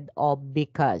instead of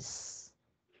because.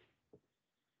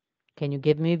 Can you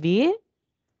give me V?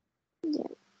 Yeah.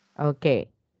 Okay.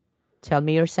 Tell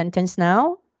me your sentence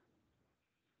now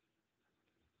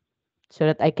so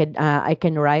that I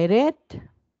can write it.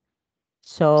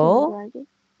 Can So, write it.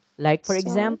 like for So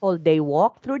example, they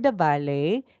walked through the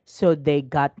valley, so they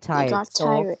got they tired. got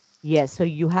So, tired. yes, so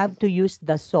you have to use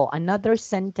the so. Another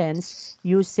sentence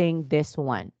using this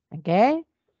one. Okay?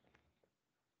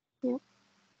 Yeah.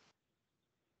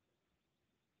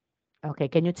 Okay,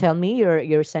 can you tell me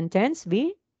your sentence,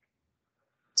 V?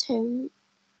 Tell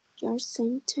your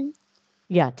sentence.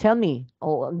 Yeah, tell me.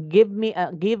 Oh, give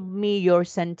me your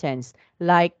sentence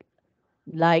like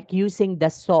using the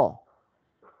so.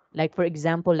 Like for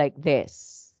example, like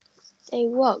this. They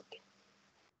walk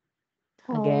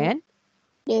through. Again.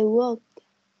 They walk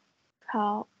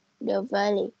through the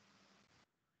valley.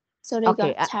 So they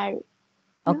Okay, got tired.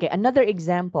 Yeah. okay, another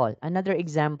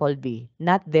example, V.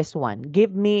 Not this one.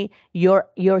 Give me your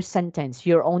sentence,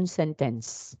 your own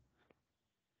sentence.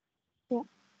 Yeah.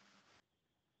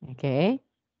 Okay?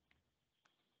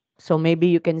 So maybe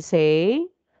you can say,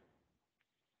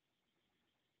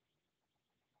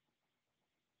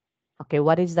 okay,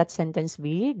 what is that sentence,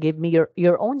 V? Give me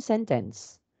your own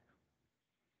sentence.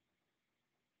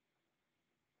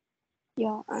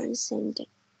 Your own sentence.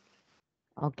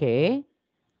 Okay?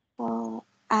 Uh,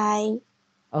 I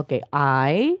Okay,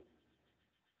 I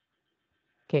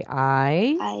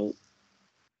I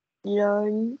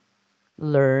learn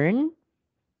learn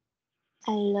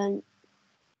I learn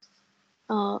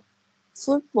uh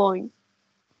football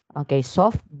okay,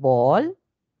 softball.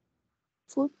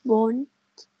 football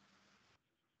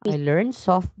I be- learned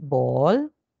softball.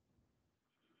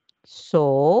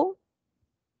 So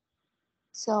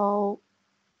so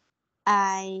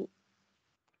I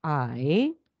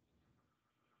I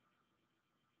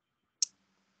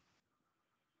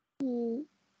mm,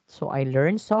 so I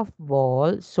learned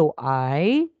softball. So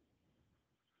I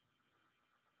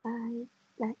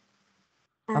like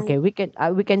I okay, we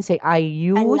can say I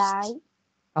I used. like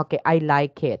Okay, I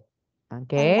like it.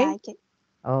 I Okay? like it.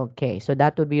 Okay, so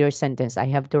that would be your sentence. I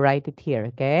have to write it here,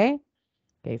 okay?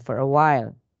 Okay, for a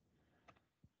while.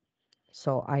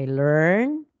 So I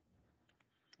learn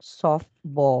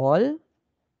softball.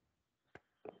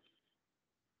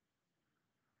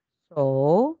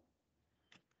 So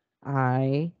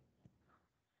I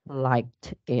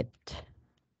liked it.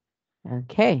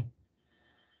 Okay.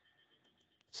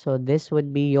 So this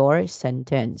would be your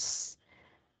sentence.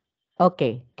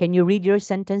 Okay. Can you read your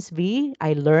sentence, V?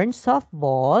 I learned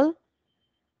softball.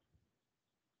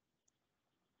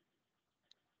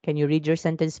 Can you read your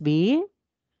sentence, V?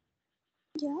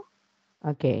 Yeah.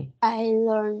 Okay. I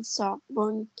learned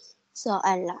softball, so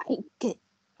I like it.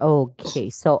 Okay.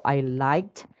 So I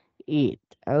liked it.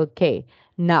 Okay.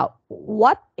 Now,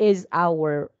 what is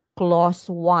our clause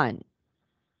one?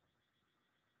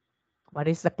 What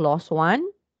is the clause one?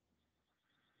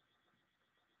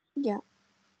 Yeah.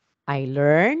 I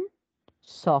learned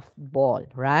softball,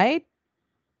 right?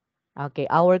 Okay.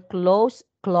 Our clause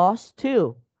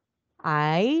two.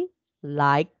 I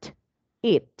liked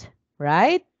it,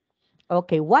 right?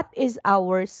 Okay, what is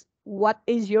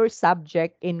your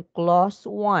subject in clause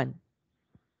 1?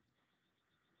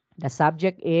 The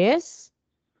subject is,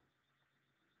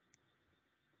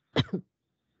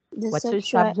 The what's your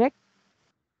subject subject?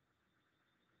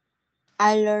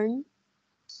 I learned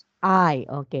I,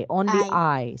 okay, only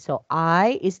I I. So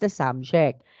I is the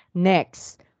subject.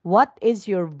 Next, what is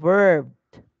your verb?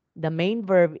 The main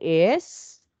verb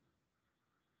is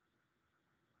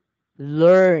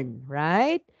learn,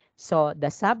 right? So the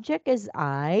subject is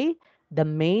I, the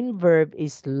main verb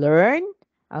is learn,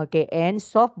 okay, and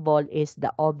softball is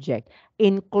the object.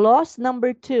 In clause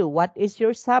number 2, what is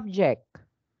your subject?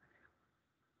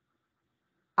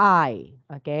 I,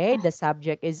 okay, I the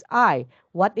subject is I.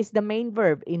 What is the main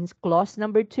verb in clause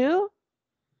number 2?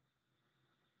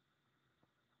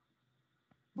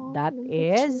 That number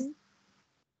is two.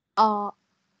 Or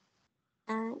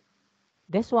I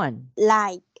this one.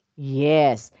 like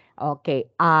Yes. Okay.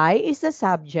 I is the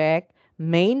subject.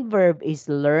 Main verb is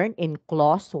learn in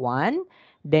clause 1.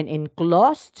 Then in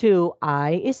clause 2,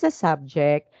 I is the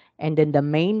subject. And then the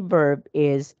main verb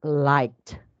is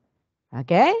liked.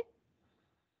 Okay?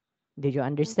 Did you okay.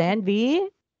 understand, V?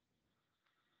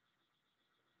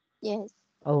 Yes.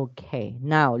 Okay.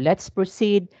 Now, let's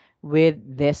proceed with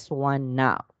this one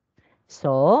now.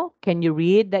 So, can you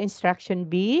read the instruction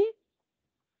B?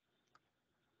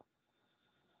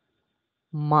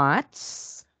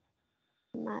 Maths.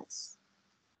 Match.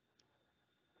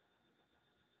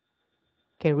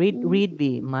 Okay, read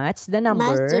B. Maths the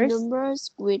Match the numbers.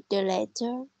 numbers with the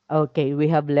letter Okay, we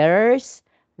have letters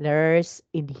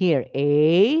in here.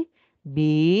 A,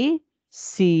 B,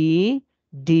 C,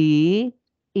 D,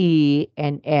 E,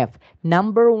 and F.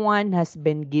 Number 1 has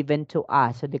been given to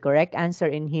us. So the correct answer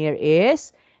in here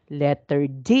is letter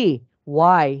D.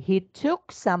 Why? He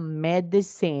took some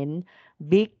medicine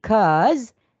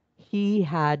because he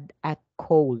had a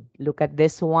cold. Look at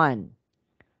this one,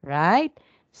 right?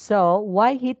 So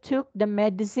why he took the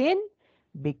medicine?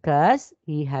 Because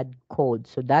he had cold.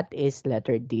 So that is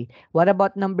letter D. What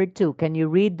about number 2? Can you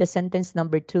read the sentence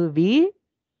number 2, V?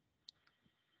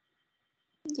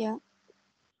 yeah.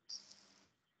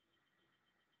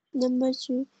 Number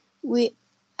two, we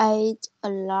ate a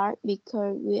lot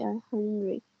because we are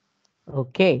hungry.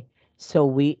 Okay. So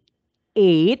we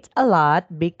ate a lot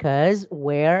because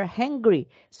we're hungry.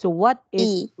 So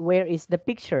E where is the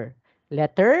picture?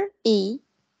 Letter? E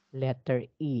Letter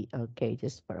E. Okay,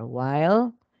 just for a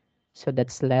while. So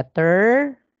that's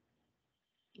letter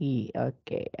E.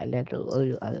 Okay, a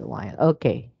while.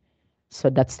 Okay. So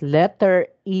that's letter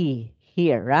E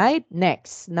here, right?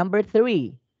 Next, number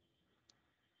 3.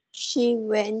 she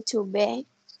went to bed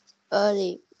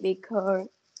early because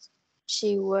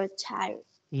she was tired.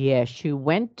 Yes, she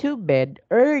went to bed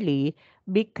early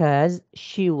because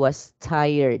she was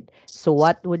tired. So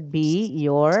what would be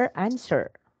your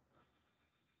answer?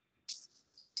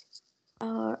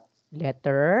 Uh,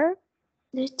 Letter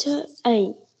letter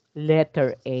A.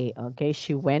 letter A. Okay,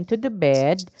 she went to the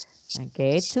bed,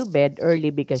 okay, to bed early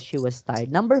because she was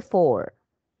tired. Number 4.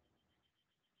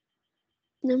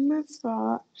 Number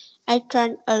four, I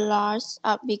drank a lot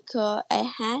up because I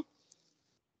had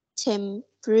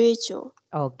temperature.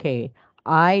 Okay,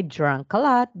 I drank a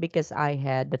lot because I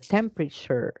had the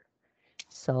temperature.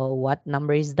 So what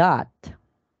number is that?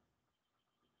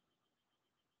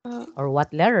 Uh, Or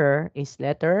what letter is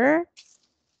letter?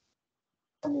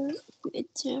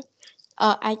 letter.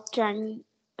 I drank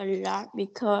a lot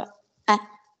because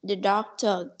the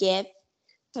doctor gave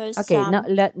her Okay, now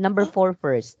some number 4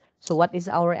 first. So what is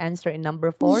our answer in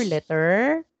number 4?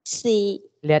 C.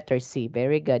 Letter C.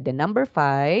 Very good. The number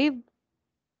 5.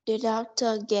 The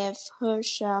doctor gave her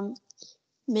some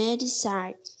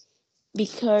medicine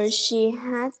because she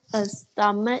had a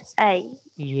stomach ache.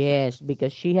 Yes,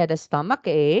 because she had a stomach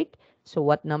ache. So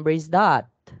what number is that?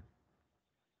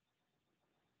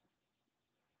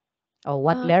 Oh,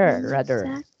 what letter Number rather?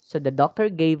 five. So the doctor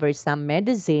gave her some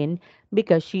medicine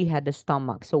because she had a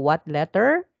stomach. So what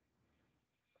letter?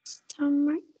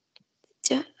 Stomach.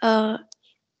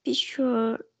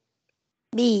 Picture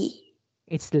B.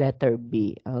 It's letter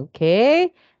B.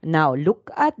 Okay. Now look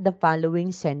at the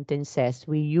following sentences.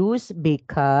 We use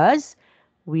because,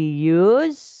 we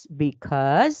use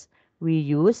because, we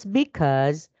use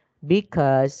because,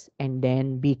 and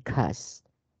then because.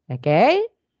 Okay?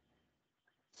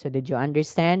 So did you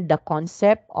understand the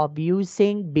concept of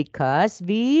using because,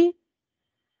 V?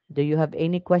 Do you have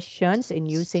any questions in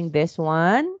using this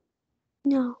one?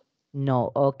 No.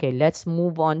 No. Okay, let's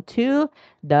move on to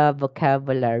the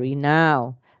vocabulary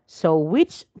now. So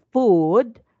which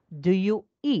food do you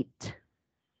eat?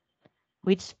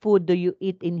 Which food do you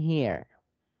eat in here?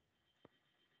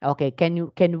 Okay, can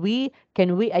we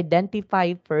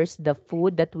identify first the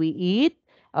food that we eat?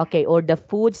 Okay, or the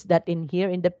foods that in here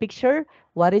in the picture?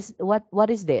 What is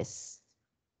this?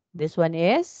 This one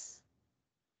is?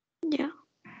 Yeah.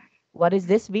 What is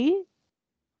this, V?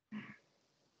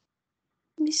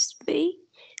 Miss B.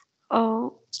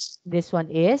 Or This one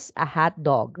is a hot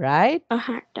dog, right? a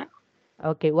hot dog.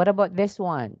 Okay, what about this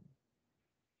one?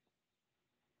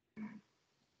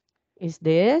 Is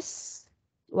this?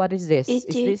 What is this? It Is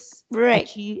is this a bread.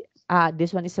 cheese?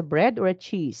 This one is a bread or a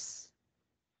cheese?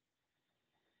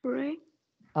 Bread.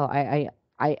 Oh,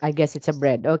 I guess it's a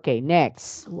bread. Okay,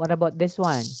 next. What about this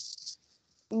one?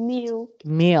 Milk.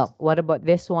 Milk. What about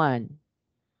this one?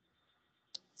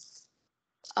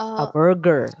 A Uh,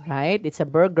 burger, right? It's a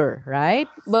burger, right?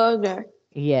 burger.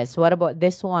 Yes. What about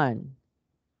this one?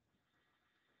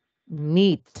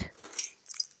 Meat.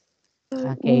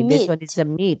 Okay, this one is Meat. a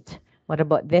meat. What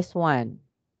about this one?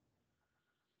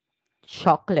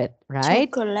 Chocolate, right?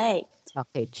 Chocolate.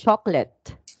 Okay,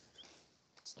 chocolate.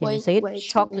 Can you Wait, say it? wait a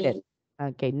Chocolate. minute.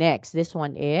 Okay, next. This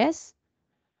one is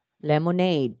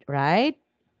lemonade, right?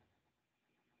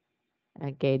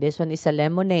 Okay, this one is a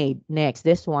lemonade. Next,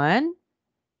 this one.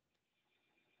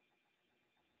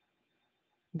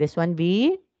 This one,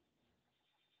 V.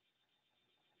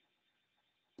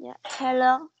 Yeah.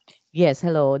 Hello. Yes,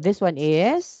 hello. This one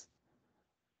is.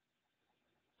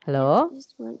 Yeah. Hello?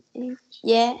 This one is.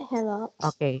 Yeah. Hello.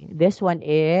 Okay, this one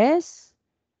is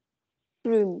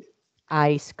Cream.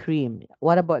 ice cream.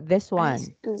 What about this Ice one?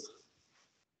 cream.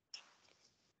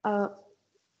 Uh,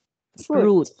 fruit.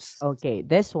 Fruits. Okay,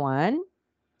 this one.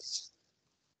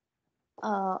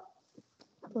 Uh,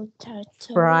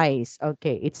 potato. Fries.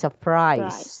 Okay, it's a fries.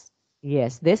 Rice.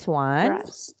 Yes, this one.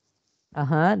 Rice.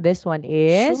 Uh-huh. This one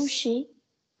is. Sushi.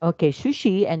 Okay,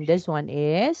 sushi. And this one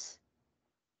is.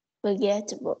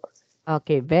 Vegetables.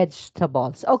 Okay,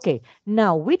 vegetables. Okay,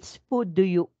 now which food do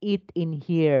you eat in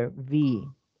here, V?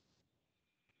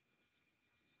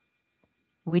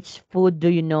 Which food do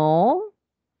you know?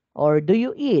 Or do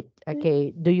you eat?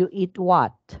 Okay, do you eat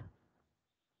what?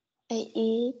 I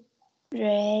eat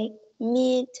bread,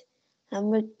 meat,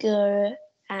 hamburger,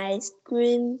 ice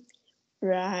cream,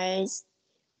 rice,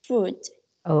 fruit,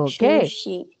 Okay,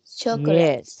 sushi, chocolate.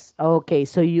 yes. Okay,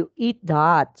 so you eat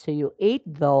that. So you ate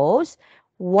those.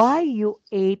 Why you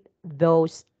ate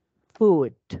those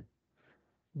food?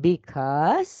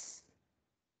 Because,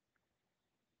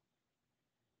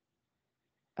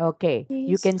 okay, you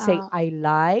These can say, are I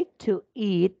like to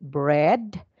eat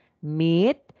bread,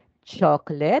 meat,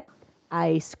 chocolate,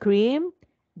 ice cream,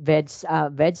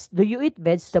 do you eat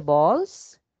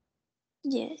vegetables?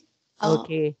 yes,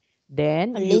 Okay,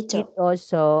 then a you eat little.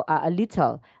 also a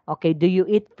little. Okay, do you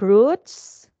eat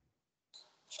fruits?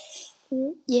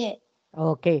 Yeah,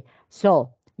 Okay, so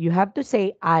you have to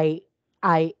say I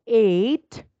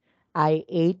ate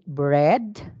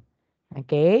bread.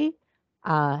 Okay.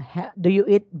 Do you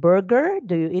eat burger?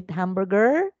 Do you eat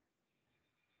hamburger?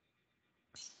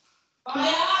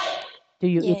 Do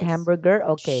you eat yes. hamburger?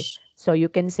 Okay. So you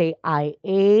can say I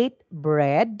ate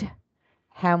bread,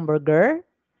 hamburger,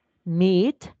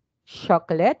 meat,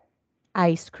 chocolate,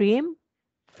 ice cream,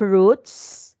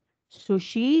 fruits,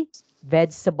 sushi,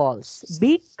 vegetables.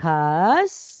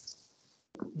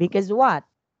 Because what?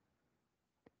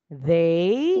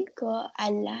 They Because I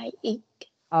like it.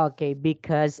 Okay,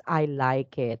 because I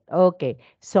like it. Okay,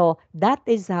 so that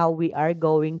is how we are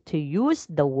going to use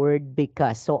the word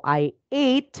because. So I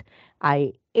ate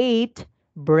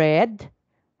bread.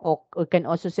 Or we can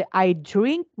also say I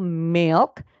drink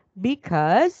milk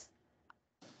because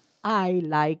I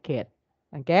like it.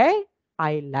 Okay,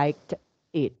 I liked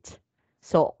it.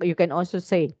 So you can also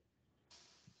say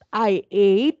I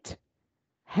ate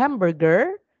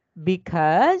hamburger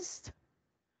because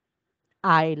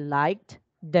I liked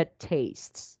the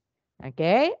tastes.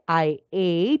 Okay? I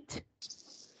ate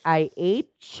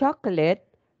chocolate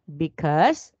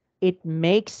because it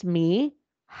makes me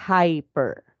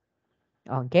hyper.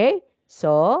 Okay?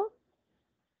 So,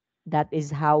 that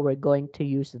is how we're going to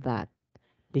use that.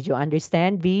 Did you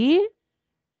understand, V?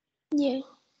 Yeah.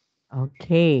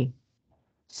 Okay.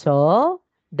 So,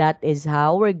 that is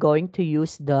how we're going to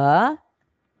use the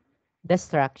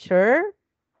structure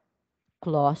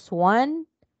clause 1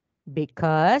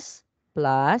 because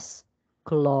plus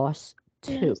clause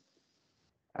 2.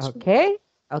 Plus two. Okay?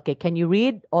 Okay, can you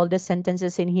read all the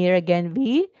sentences in here again,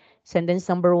 V? Sentence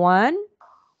number 1.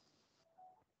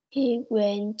 He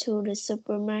went to the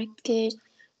supermarket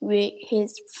with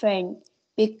his friend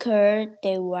because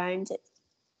they wanted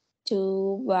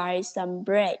to buy some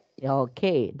bread.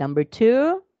 Okay, number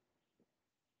 2.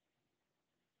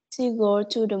 She go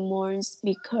to the malls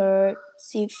because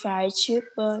she finds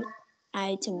cheaper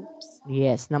items.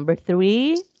 Yes, number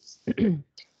 3.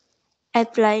 I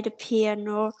play the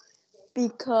piano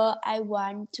because I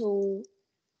want to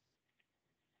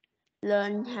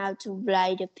learn how to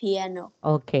play the piano.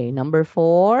 Okay, number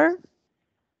 4.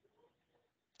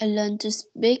 I learned to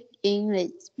speak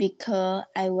English because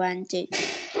I wanted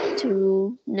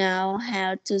to know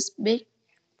how to speak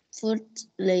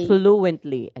fluently.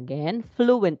 Fluently. Again,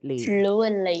 fluently.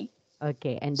 Fluently.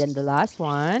 Okay, and then the last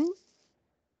one.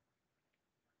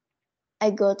 I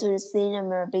go to the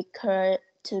cinema because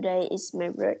today is my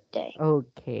birthday.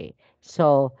 Okay.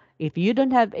 So, if you don't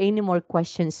have any more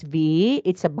questions, V,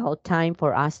 it's about time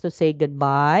for us to say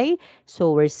goodbye.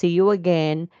 So, we'll see you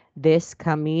again this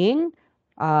coming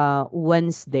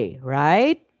Wednesday,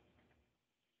 right?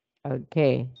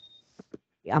 Okay.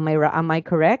 Am I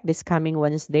correct? This coming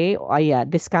Wednesday? Oh, yeah,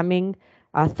 this coming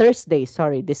Thursday.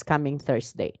 Sorry, this coming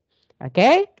Thursday.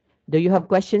 Okay? Do you have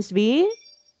questions, V?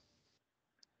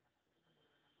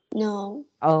 No,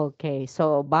 Okay.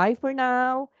 So, bye for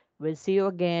now. We'll see you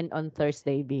again on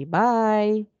Thursday, V.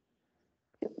 Bye.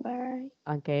 goodbye.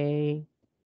 Okay.